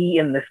me to be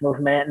in this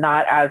movement,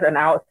 not as an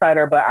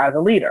outsider, but as a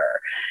leader.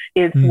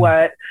 It's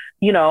what,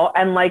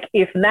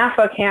 if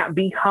NAAFA can't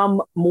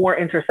become more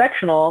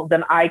intersectional,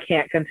 then I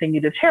can't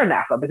continue to chair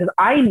NAAFA because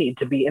I need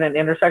to be in an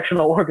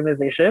intersectional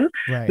organization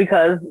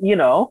because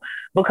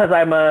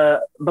I'm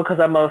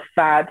a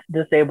fat,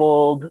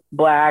 disabled,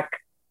 Black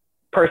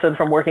person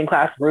from working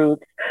class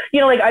roots.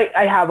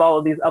 I have all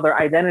of these other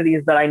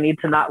identities that I need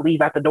to not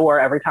leave at the door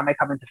every time I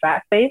come into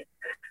fat space.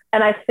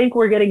 And I think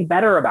we're getting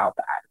better about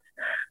that.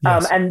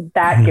 Yes. And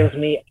that gives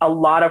me a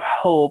lot of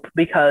hope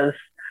because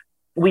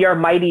we are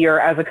mightier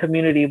as a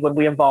community when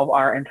we involve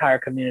our entire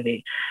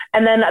community.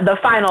 And then the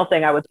final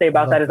thing I would say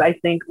about that is I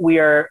think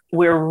we're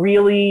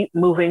really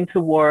moving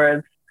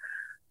towards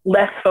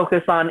less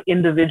focus on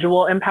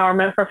individual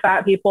empowerment for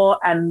fat people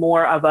and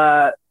more of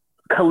a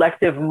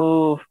collective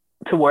move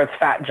towards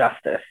fat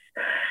justice.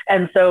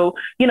 And so,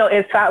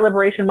 it's Fat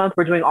Liberation Month.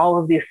 We're doing all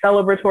of these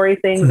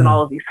celebratory things and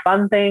all of these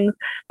fun things.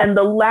 And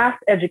the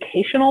last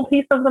educational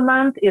piece of the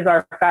month is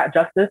our Fat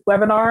Justice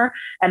webinar.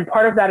 And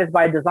part of that is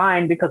by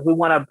design because we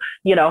want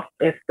to,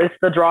 it's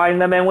the drawing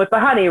them in with the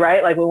honey,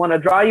 right? We want to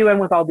draw you in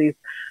with all these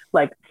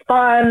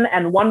fun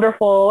and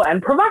wonderful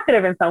and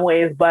provocative in some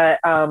ways, but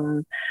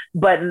all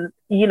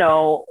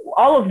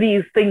of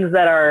these things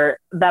that are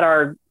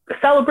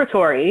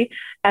celebratory.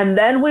 And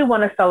then we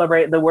want to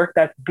celebrate the work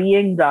that's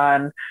being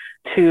done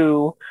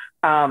to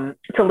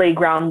lay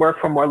groundwork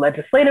for more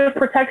legislative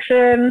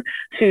protection,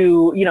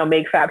 to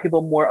make fat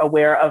people more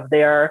aware of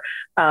their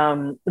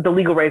the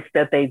legal rights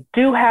that they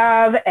do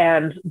have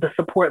and the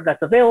support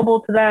that's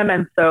available to them.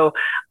 And so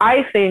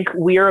I think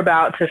we're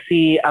about to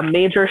see a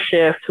major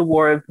shift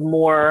towards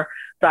more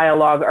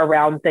dialogue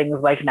around things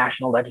like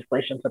national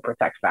legislation to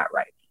protect fat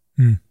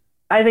rights.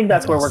 I think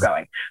that's where we're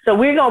going. So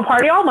we're going to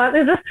party all month.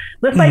 It's just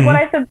like what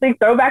I said,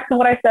 throw back to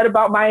what I said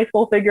about my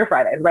full figure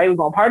Fridays, right? We're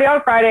going to party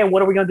on Friday. And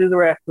what are we going to do the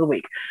rest of the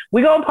week?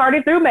 We're going to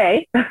party through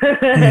May.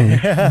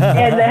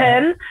 And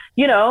then,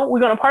 we're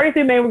going to party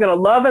through May. We're going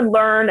to love and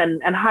learn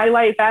and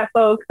highlight fat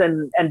folks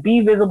and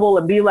be visible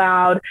and be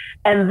loud.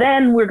 And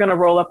then we're going to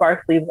roll up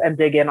our sleeves and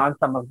dig in on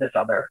some of this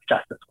other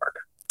justice work.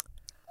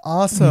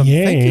 Awesome.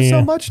 Yay. Thank you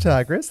so much,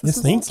 Tigress.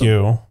 Thank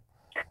you.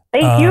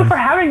 Thank you for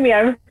having me.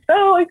 I'm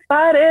so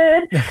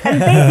excited.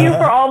 And thank you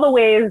for all the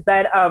ways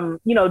that,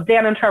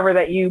 Dan and Trevor,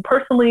 that you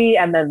personally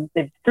and then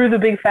through the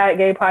Big Fat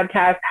Gay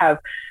podcast have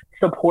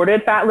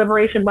supported Fat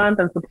Liberation Month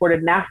and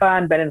supported NAAFA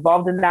and been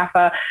involved in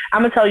NAAFA.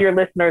 I'm going to tell your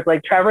listeners,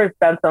 like, Trevor's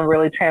done some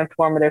really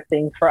transformative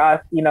things for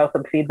us,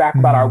 some feedback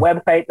about our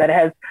website that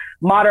has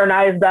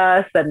modernized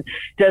us and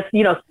just,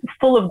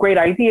 full of great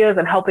ideas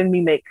and helping me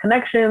make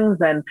connections.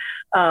 And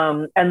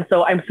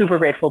so I'm super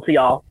grateful to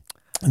y'all.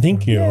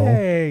 Thank you.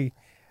 Yay.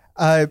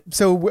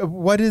 So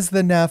what is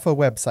the NAAFA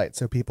website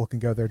so people can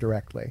go there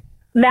directly?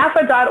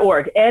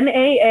 NAAFA.org,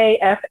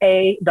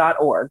 NAAFA.org.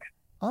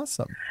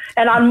 Awesome.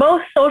 And on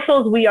most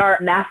socials, we are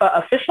NAAFA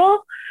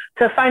official.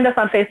 To find us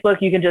on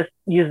Facebook, you can just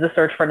use the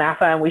search for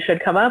NAAFA and we should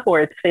come up, or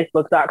it's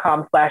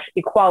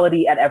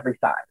facebook.com/equality at every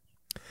size.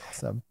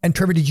 Awesome. And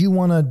Trevor, did you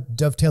want to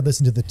dovetail this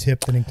into the tip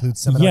that includes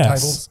seminar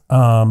titles?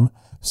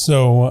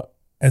 So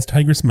as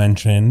Tigress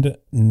mentioned,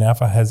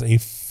 NAAFA has a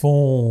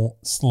full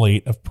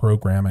slate of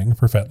programming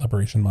for Fat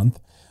Liberation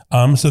Month.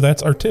 So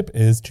that's our tip,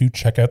 is to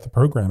check out the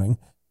programming.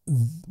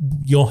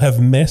 You'll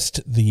have missed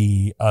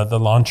the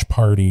launch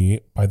party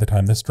by the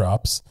time this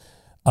drops.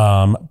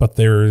 But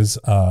there's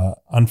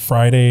on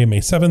Friday, May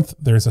 7th,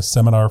 there's a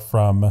seminar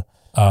from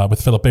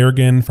with Philip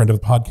Berrigan, friend of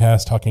the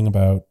podcast, talking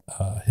about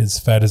his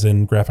Fat is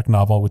In graphic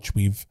novel, which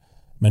we've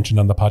mentioned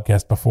on the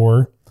podcast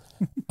before.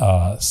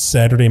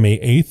 Saturday, May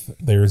 8th,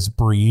 there's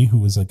Bree, who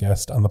was a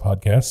guest on the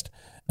podcast,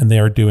 and they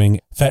are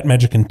doing Fat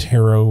Magic and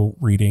Tarot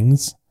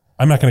readings.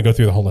 I'm not going to go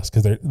through the whole list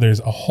because there's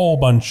a whole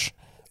bunch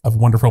of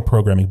wonderful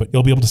programming, but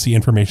you'll be able to see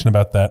information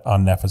about that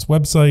on NAAFA's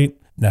website,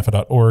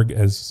 NAAFA.org,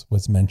 as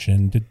was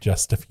mentioned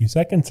just a few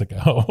seconds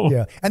ago.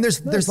 Yeah. And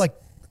there's like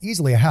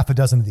easily a half a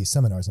dozen of these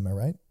seminars, am I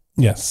right?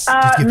 Yes.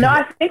 No,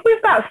 I think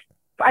we've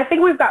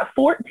got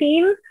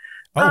 14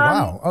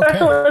 wow. Okay.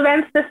 special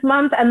events this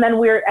month, and then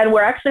we're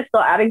actually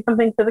still adding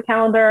something to the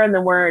calendar, and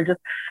then we're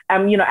just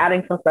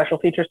adding some special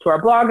features to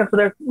our blog, and so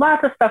there's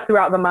lots of stuff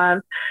throughout the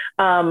month.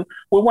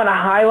 We want to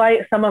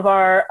highlight some of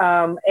our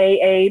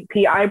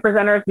AAPI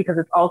presenters because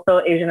it's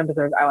also Asian and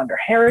Pacific Islander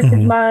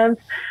Heritage Month,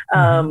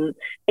 and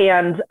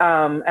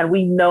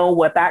we know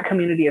what that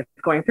community is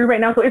going through right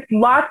now. So it's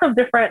lots of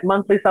different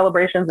monthly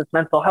celebrations. It's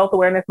Mental Health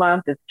Awareness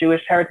Month, it's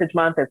Jewish Heritage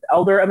Month, it's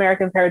Elder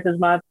Americans Heritage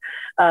Month,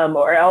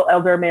 or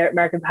Elder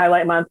Americans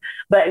Highlight Month.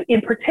 But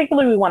in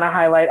particular, we want to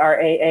highlight our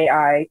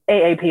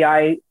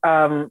AAPI,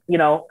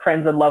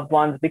 friends and loved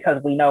ones,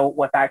 because we know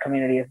what that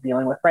community is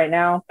dealing with right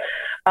now.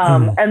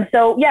 And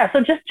so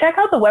just check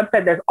out the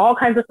website. There's all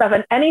kinds of stuff,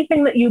 and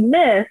anything that you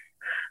miss,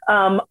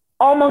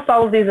 almost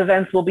all of these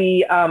events will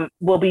be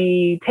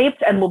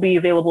taped and will be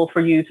available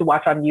for you to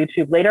watch on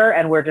YouTube later.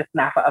 And we're just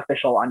NAAFA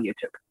official on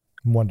YouTube.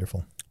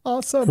 Wonderful.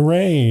 Awesome.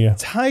 Hooray.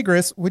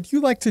 Tigress, would you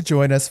like to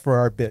join us for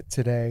our bit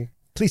today?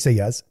 Please say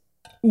yes.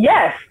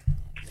 Yes.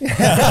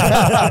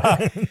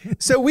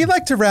 So we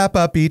like to wrap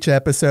up each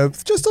episode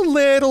with just a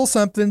little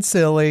something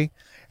silly.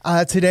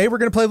 Today we're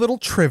going to play a little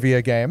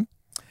trivia game.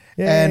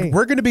 Yay. And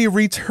we're going to be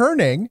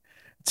returning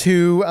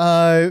to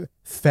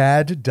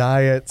fad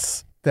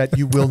diets that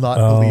you will not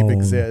believe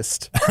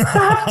exist.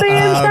 Stop the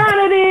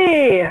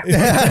insanity!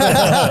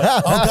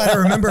 Oh, God, I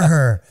remember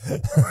her.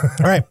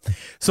 All right.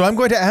 So I'm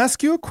going to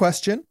ask you a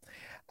question.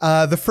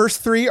 The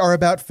first three are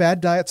about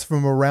fad diets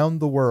from around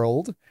the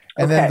world.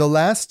 And then the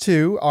last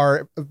two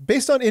are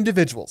based on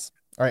individuals.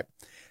 All right.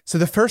 So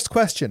the first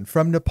question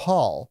from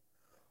Nepal: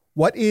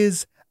 what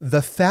is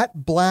the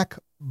fat black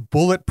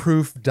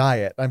bulletproof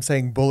diet? I'm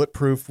saying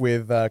bulletproof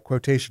with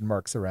quotation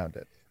marks around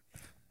it.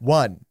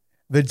 1,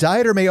 the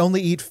dieter may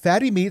only eat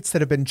fatty meats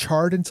that have been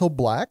charred until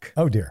black.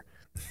 Oh, dear.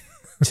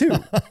 2,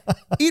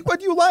 eat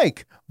what you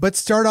like, but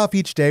start off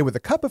each day with a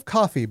cup of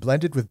coffee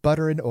blended with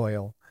butter and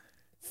oil.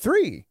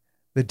 3,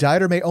 the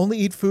dieter may only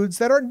eat foods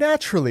that are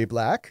naturally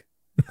black.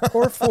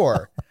 Or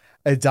 4,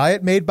 a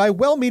diet made by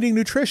well-meaning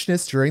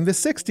nutritionists during the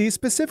 60s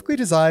specifically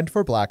designed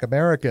for Black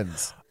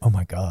Americans. Oh,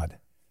 my God.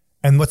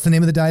 And what's the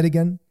name of the diet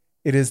again?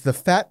 It is the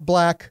fat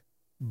black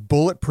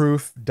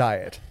bulletproof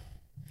diet.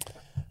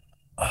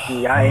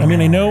 I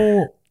mean, I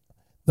know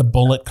the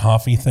bullet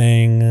coffee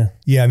thing.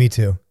 Yeah, me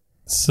too.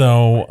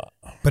 So,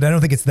 but I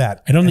don't think it's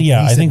that. I don't. And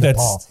Yeah, he I said think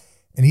Nepal.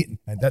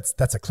 And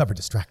that's a clever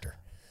distractor.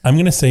 I'm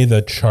going to say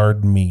the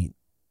charred meat.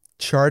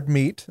 Charred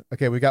meat.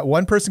 Okay, we got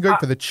one person going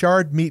for the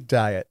charred meat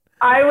diet.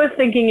 I was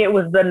thinking it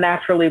was the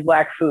naturally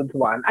black foods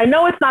one. I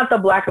know it's not the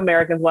Black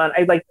Americans one.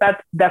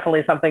 That's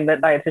definitely something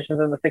that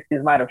dietitians in the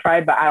 60s might have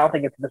tried, but I don't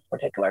think it's this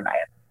particular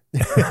diet.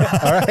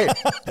 All right.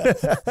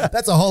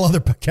 That's a whole other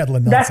kettle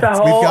of nonsense. That's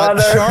a whole We've got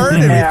other chard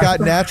and yeah. we've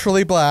got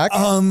naturally black.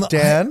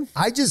 Dan?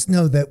 I just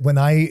know that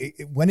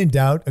when in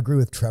doubt, agree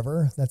with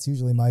Trevor. That's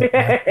usually my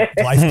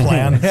life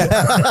plan.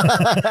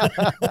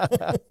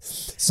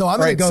 So I'm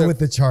going to go with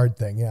the chard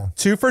thing. Yeah.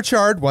 2 for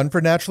chard, 1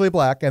 for naturally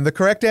black. And the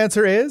correct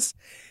answer is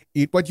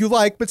eat what you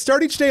like, but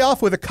start each day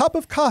off with a cup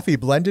of coffee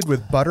blended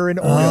with butter and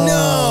oil.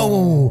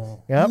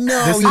 No. Yep.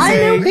 No. This is I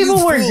knew people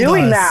you were fooled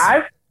doing us.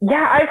 that.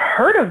 I've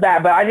heard of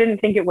that, but I didn't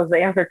think it was the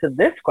answer to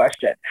this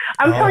question.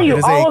 I'm telling you, it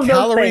is all a of those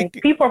calorie- things,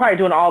 people are probably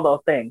doing all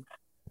those things.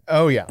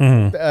 Oh, yeah.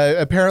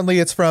 Apparently,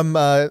 it's from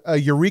a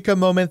eureka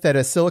moment that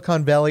a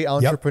Silicon Valley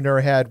entrepreneur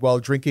had while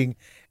drinking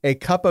a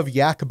cup of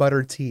yak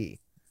butter tea.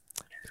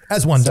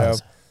 As one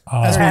does.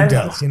 As one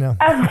does,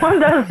 As one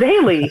does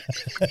daily.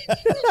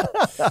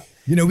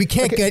 We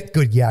can't get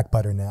good yak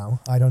butter now.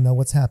 I don't know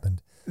what's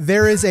happened.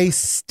 There is a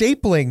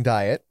stapling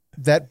diet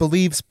that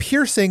believes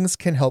piercings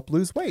can help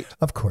lose weight.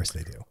 Of course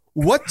they do.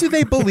 What do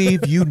they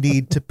believe you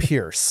need to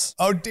pierce?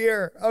 Oh,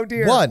 dear.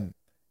 1,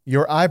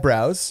 your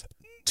eyebrows.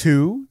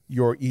 2,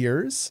 your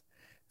ears.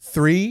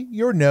 3,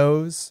 your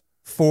nose.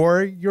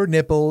 4, your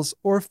nipples.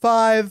 Or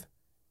 5,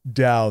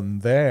 down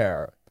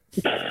there.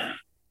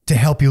 To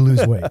help you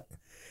lose weight.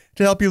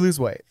 To help you lose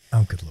weight.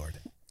 Oh, good Lord.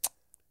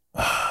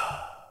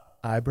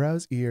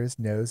 Eyebrows, ears,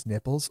 nose,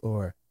 nipples,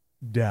 or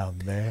down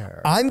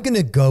there. I'm going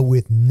to go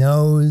with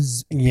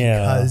nose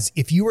because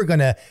if you were going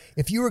to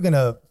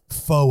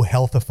faux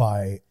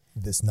healthify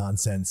this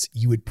nonsense,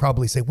 you would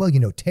probably say, well,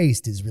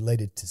 taste is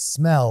related to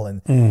smell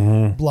and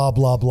blah,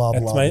 blah, blah,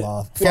 blah,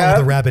 blah. Follow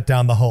the rabbit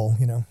down the hole,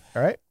 All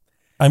right.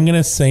 I'm going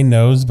to say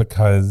nose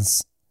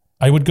because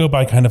I would go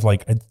by kind of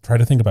like, I try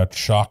to think about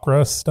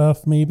chakra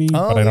stuff maybe,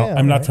 but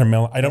I'm not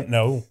familiar. I don't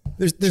know.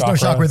 There's no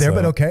chakra there,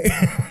 but okay.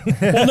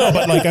 Well, no,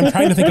 but like I'm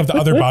trying to think of the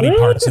other body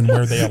parts and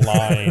where they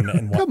align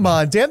and whatnot. Come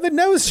on, damn the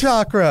nose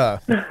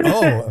chakra.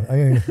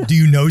 Do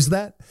you nose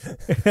that?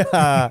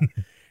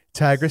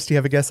 Tigress, do you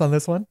have a guess on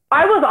this one?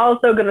 I was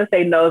also going to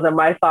say nose, and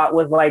my thought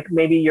was like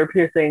maybe your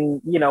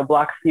piercing,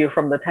 blocks you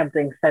from the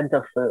tempting scent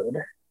of food.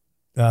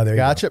 There you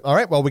Gotcha. All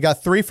right. Well, we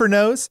got 3 for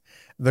nose.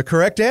 The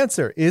correct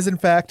answer is, in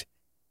fact,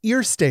 ear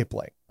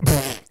stapling.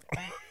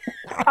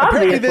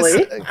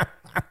 Obviously.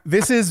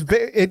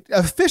 It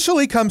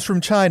officially comes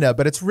from China,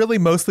 but it's really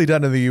mostly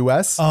done in the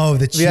U.S. Oh,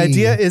 the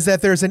idea is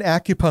that there's an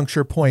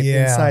acupuncture point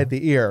inside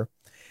the ear.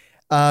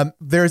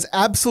 There's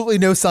absolutely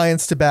no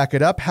science to back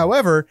it up.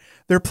 However,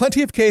 there are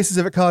plenty of cases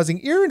of it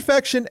causing ear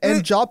infection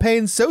and jaw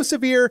pain so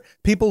severe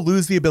people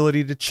lose the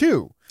ability to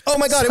chew. Oh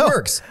my God, it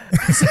works.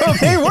 So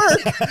they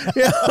work.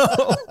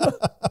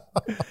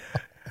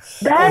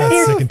 That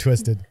is sick and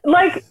twisted.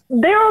 like,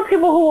 there are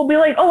people who will be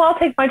like, oh, I'll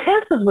take my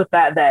chances with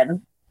that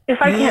then.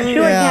 If I can't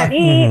chew, I can't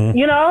eat,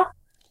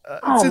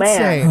 It's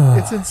insane.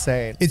 It's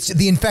insane. It's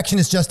the infection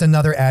is just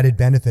another added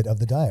benefit of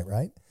the diet,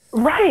 right?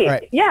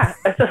 Right. Yeah.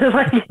 So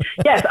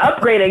yes,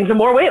 upgrading to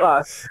more weight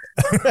loss.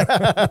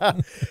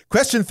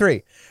 Question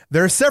 3.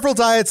 There are several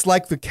diets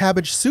like the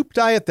cabbage soup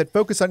diet that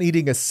focus on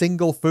eating a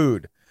single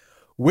food.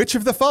 Which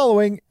of the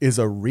following is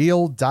a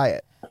real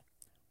diet?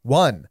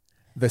 1,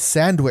 the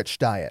sandwich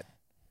diet.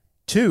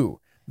 2,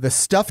 the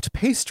stuffed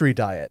pastry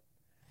diet.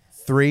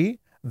 3,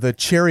 the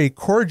cherry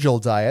cordial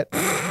diet.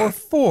 Or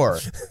 4,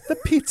 the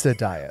pizza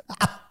diet.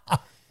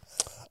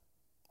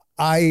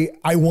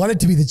 I want it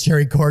to be the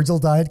cherry cordial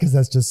diet because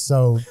that's just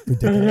so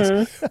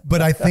ridiculous.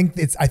 But I think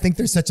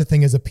there's such a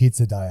thing as a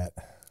pizza diet.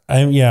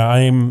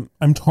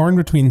 I'm torn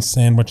between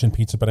sandwich and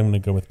pizza, but I'm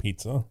going to go with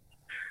pizza. All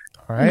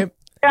right.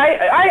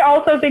 I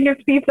also think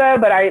it's pizza,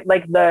 but I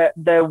like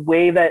the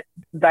way that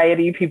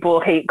diety people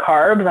hate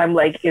carbs. I'm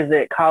like, is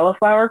it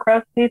cauliflower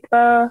crust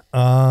pizza?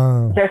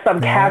 There's some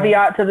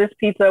caveat to this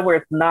pizza where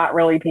it's not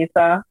really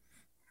pizza,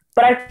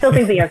 but I still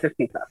think the answer is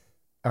pizza.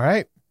 All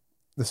right.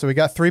 So we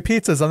got 3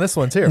 pizzas on this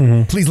one too.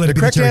 Mm-hmm. Please let it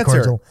be the cherry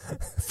cordial.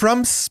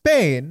 From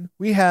Spain,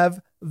 we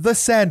have the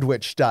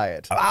sandwich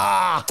diet.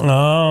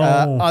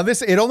 On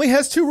this, it only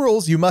has 2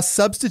 rules. You must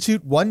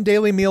substitute 1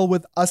 daily meal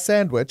with a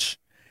sandwich,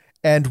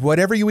 and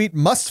whatever you eat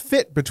must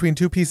fit between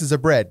 2 pieces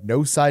of bread.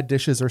 No side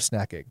dishes or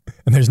snacking.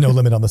 And there's no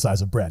limit on the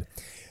size of bread.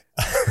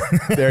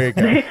 There you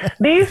go.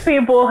 These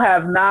people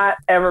have not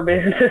ever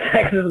been to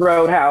Texas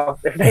Roadhouse.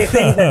 If they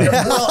think that,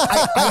 Well,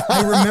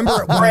 I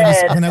remember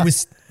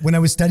when I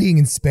was studying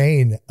in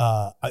Spain,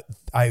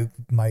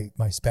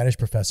 my Spanish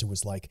professor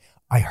was like,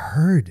 I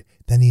heard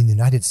that in the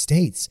United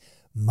States,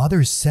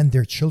 mothers send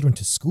their children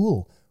to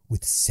school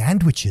with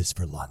sandwiches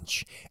for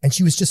lunch. And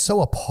she was just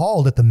so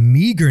appalled at the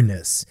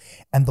meagerness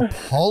and the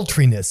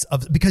paltriness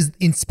because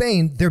in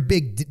Spain, their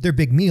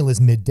big meal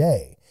is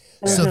midday.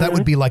 So that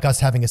would be like us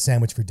having a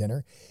sandwich for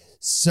dinner.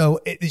 So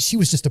she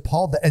was just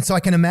appalled. And so I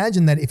can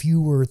imagine that if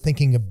you were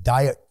thinking of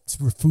diet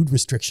or food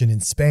restriction in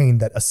Spain,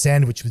 that a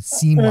sandwich would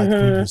seem like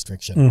food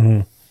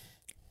restriction.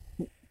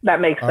 that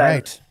makes All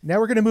sense. right. Now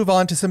we're going to move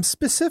on to some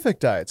specific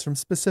diets from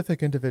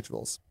specific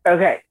individuals.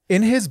 Okay.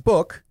 In his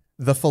book,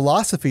 The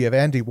Philosophy of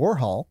Andy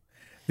Warhol,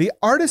 the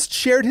artist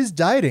shared his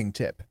dieting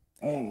tip.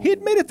 He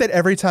admitted that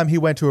every time he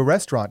went to a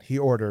restaurant, he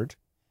ordered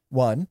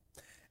 1,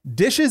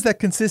 dishes that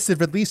consisted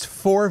of at least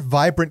 4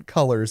 vibrant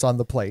colors on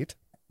the plate.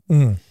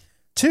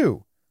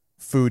 2,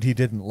 food he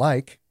didn't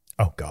like.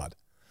 Oh, God.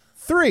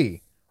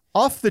 3,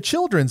 off the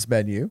children's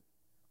menu.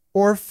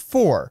 Or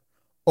 4,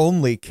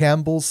 only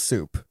Campbell's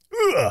soup.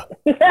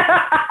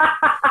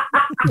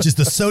 Which is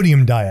the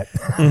sodium diet.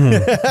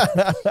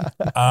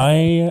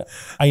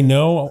 I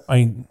know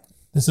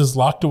this is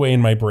locked away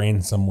in my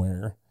brain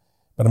somewhere,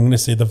 but I'm going to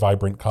say the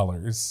vibrant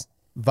colors.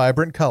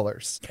 Vibrant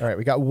colors. All right,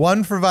 we got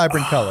 1 for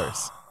vibrant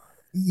colors.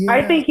 Yeah.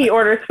 I think he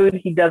orders food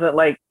he doesn't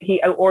like.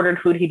 He ordered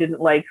food he didn't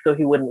like so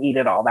he wouldn't eat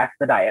it all. That's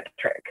the diet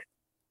trick.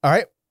 All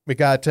right, we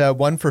got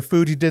 1 for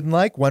food he didn't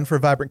like, 1 for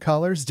vibrant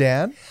colors.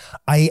 Dan?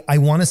 I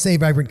want to say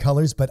vibrant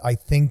colors, but I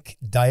think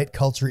diet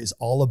culture is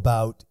all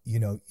about,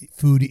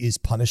 food is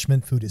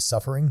punishment, food is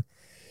suffering.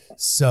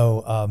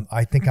 So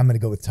I think I'm going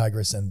to go with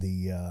Tigress and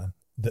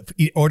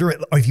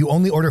if you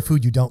only order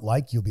food you don't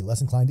like, you'll be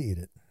less inclined to eat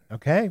it.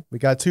 Okay, we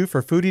got 2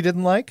 for food he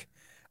didn't like,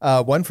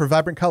 1 for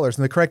vibrant colors.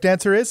 And the correct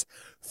answer is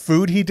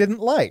food he didn't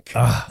like.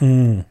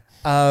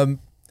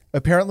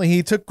 Apparently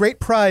he took great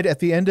pride at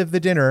the end of the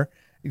dinner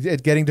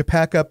at getting to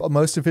pack up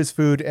most of his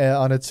food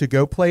on a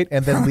to-go plate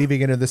and then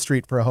leaving it in the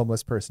street for a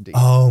homeless person to eat.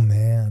 Oh,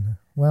 man.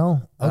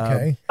 Well,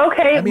 okay.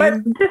 Okay,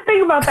 but just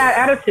think about that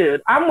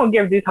attitude. I'm going to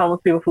give these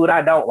homeless people food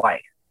I don't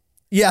like.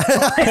 Yeah.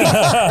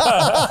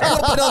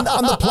 But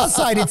on the plus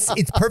side,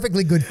 it's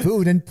perfectly good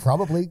food and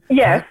probably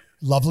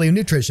lovely and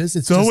nutritious.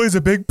 It's always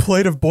a big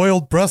plate of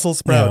boiled Brussels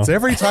sprouts. Yeah.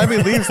 Every time he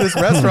leaves this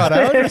restaurant,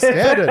 I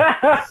understand it.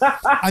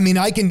 I mean,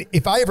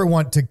 if I ever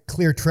want to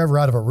clear Trevor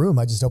out of a room,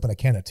 I just open a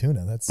can of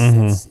tuna.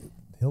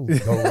 He'll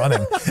go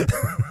running.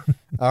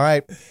 All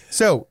right.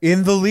 So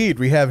in the lead,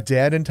 we have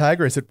Dan and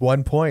Tigress at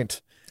 1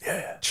 point.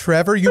 Yeah.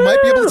 Trevor, you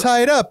might be able to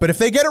tie it up, but if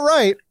they get it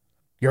right,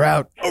 you're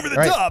out. Over the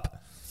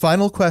top.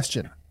 Final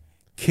question.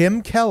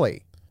 Kim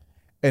Kelly,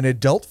 an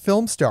adult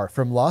film star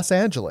from Los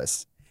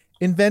Angeles,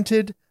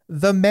 invented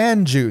the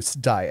man juice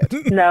diet.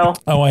 No.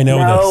 Oh, I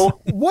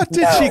know this. What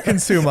did she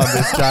consume on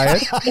this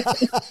diet?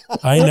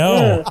 I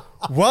know.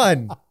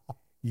 1,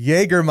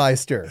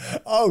 Jägermeister.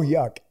 Oh,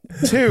 yuck.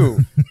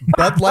 2,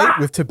 Bud Light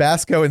with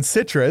Tabasco and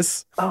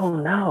citrus. Oh,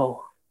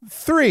 no.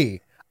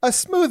 3, a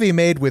smoothie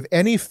made with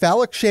any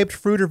phallic-shaped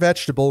fruit or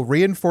vegetable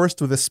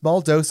reinforced with a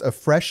small dose of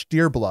fresh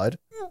deer blood.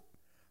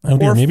 Oh,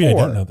 dear, maybe 4, I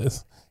didn't know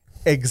this.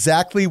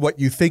 exactly what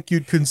you think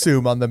you'd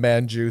consume on the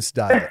man juice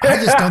diet.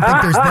 I just don't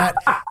think there's that.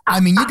 I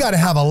mean, you got to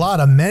have a lot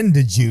of men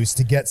to juice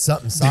to get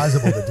something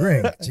sizable to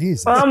drink.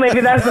 Jesus. Well,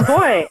 maybe that's the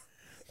point.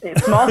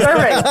 Small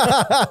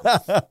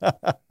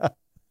servings.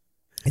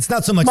 It's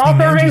not so much small the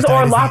man juice servings or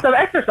diet as lots of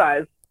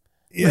exercise.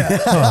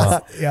 Yeah.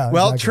 Yeah.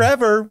 Well, exactly.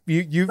 Trevor,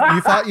 you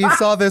thought you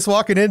saw this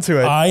walking into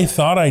it. I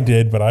thought I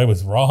did, but I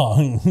was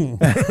wrong.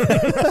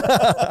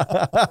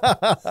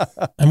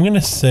 I'm going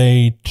to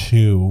say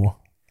 2.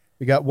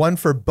 We got 1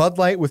 for Bud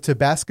Light with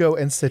Tabasco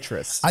and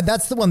citrus.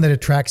 That's the one that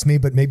attracts me,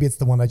 but maybe it's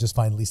the one I just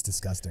find least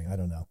disgusting. I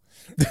don't know.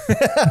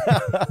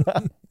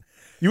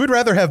 You would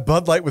rather have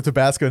Bud Light with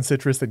Tabasco and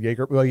citrus than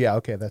Jaeger? Well, yeah,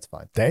 okay, that's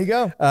fine. There you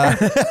go.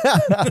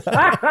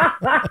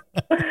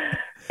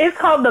 It's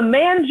called the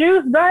man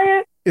juice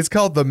diet. It's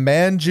called the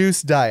man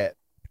juice diet.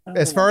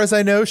 As far as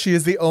I know, she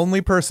is the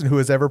only person who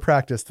has ever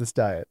practiced this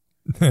diet.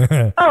 It's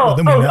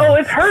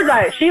her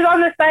diet. She's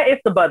on this diet.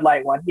 It's the Bud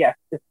Light one. Yes,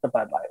 it's the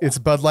Bud Light one. It's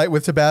Bud Light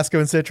with Tabasco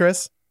and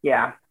citrus?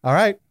 Yeah. All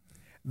right.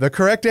 The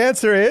correct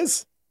answer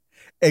is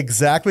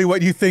exactly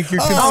what you think you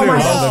consume on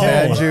the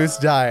man juice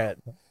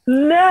diet.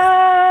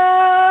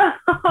 No.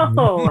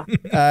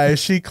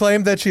 She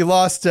claimed that she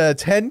lost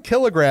 10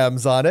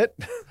 kilograms on it.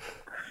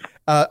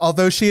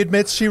 Although she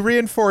admits she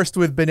reinforced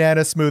with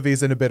banana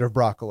smoothies and a bit of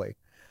broccoli.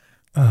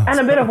 And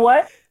a bit of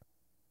what?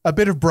 A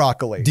bit of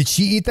broccoli. Did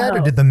she eat that or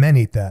did the men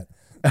eat that?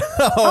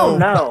 Oh,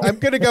 no. I'm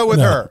going to go with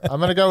her. I'm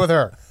going to go with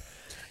her.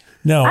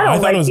 No, I I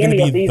don't thought it was like going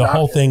any to of be these the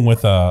whole options. thing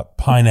with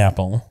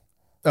pineapple.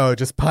 Oh,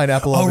 just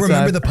pineapple all the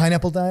remember time? the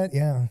pineapple diet?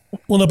 Yeah.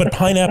 Well, no, but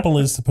pineapple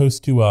is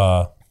supposed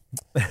to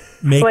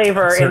make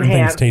Flavor certain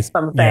enhance things taste.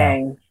 some Yeah.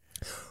 things.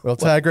 Well,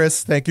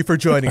 Tigress, thank you for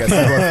joining us for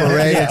a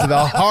foray into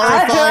the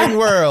horrifying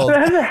world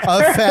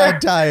of fad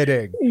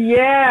dieting.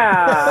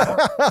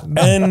 Yeah.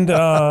 And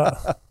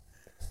I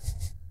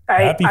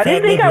Happy didn't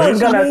fat think I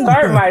was going to liberation.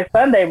 start my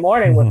Sunday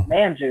morning with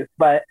man juice,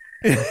 but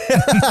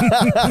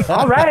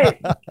all right.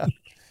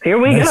 Here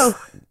we go.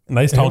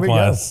 nice tall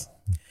glass.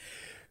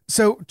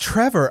 So,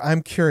 Trevor,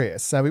 I'm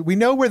curious. I mean, we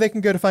know where they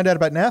can go to find out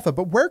about NAAFA,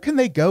 but where can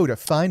they go to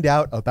find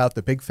out about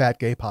the Big Fat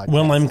Gay Podcast?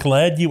 Well, I'm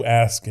glad you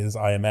ask, as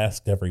I am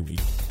asked every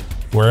week.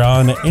 We're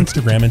on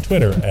Instagram and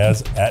Twitter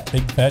as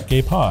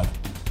 @BigFatGayPod.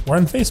 We're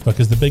on Facebook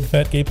as the Big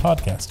Fat Gay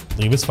Podcast.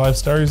 Leave us 5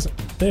 stars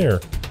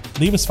there.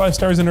 Leave us 5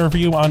 stars in a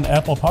review on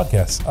Apple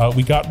Podcasts.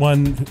 We got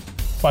one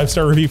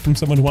 5-star review from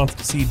someone who wants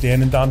to see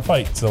Dan and Don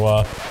fight.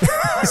 So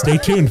stay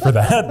tuned for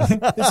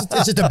that. It's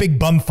just a big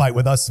bum fight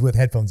with us with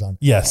headphones on.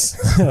 Yes.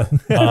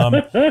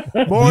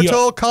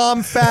 Mortal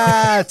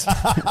Kombat!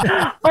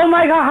 Oh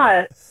my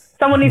God.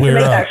 Someone needs to We're,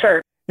 make that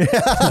shirt.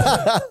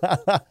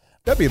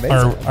 That'd be amazing.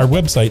 Our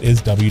website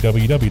is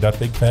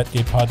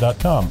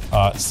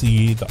www.bigfatgaypod.com.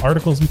 See the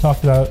articles we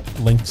talked about,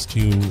 links to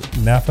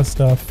NAAFA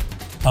stuff.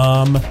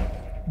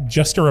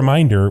 Just a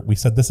reminder, we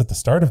said this at the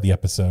start of the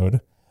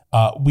episode.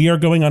 We are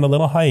going on a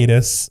little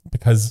hiatus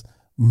because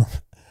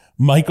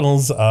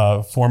Michael's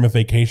form of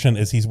vacation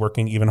is he's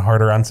working even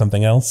harder on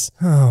something else.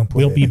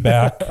 We'll be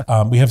back.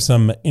 We have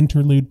some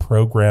interlude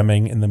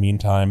programming in the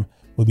meantime.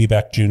 We'll be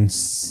back June.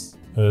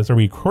 Are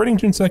we recording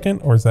June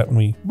 2nd, or is that when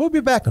we? We'll be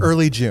back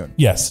early June.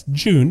 Yes,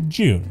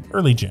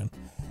 early June.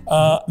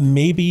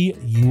 Maybe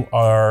you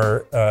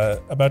are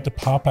about to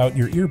pop out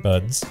your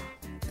earbuds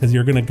because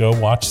you're going to go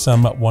watch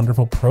some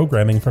wonderful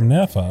programming from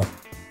NAAFA.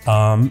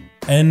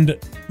 And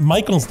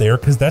Michael's there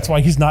because that's why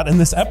he's not in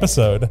this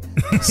episode.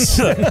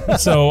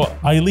 So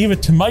I leave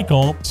it to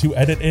Michael to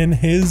edit in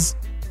his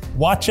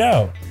watch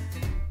out.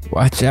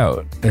 Watch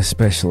out,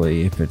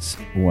 especially if it's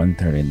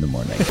 1:30 in the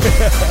morning.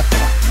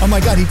 Oh my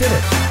God, he did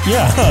it.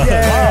 Yeah.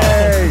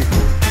 Yay! Wow.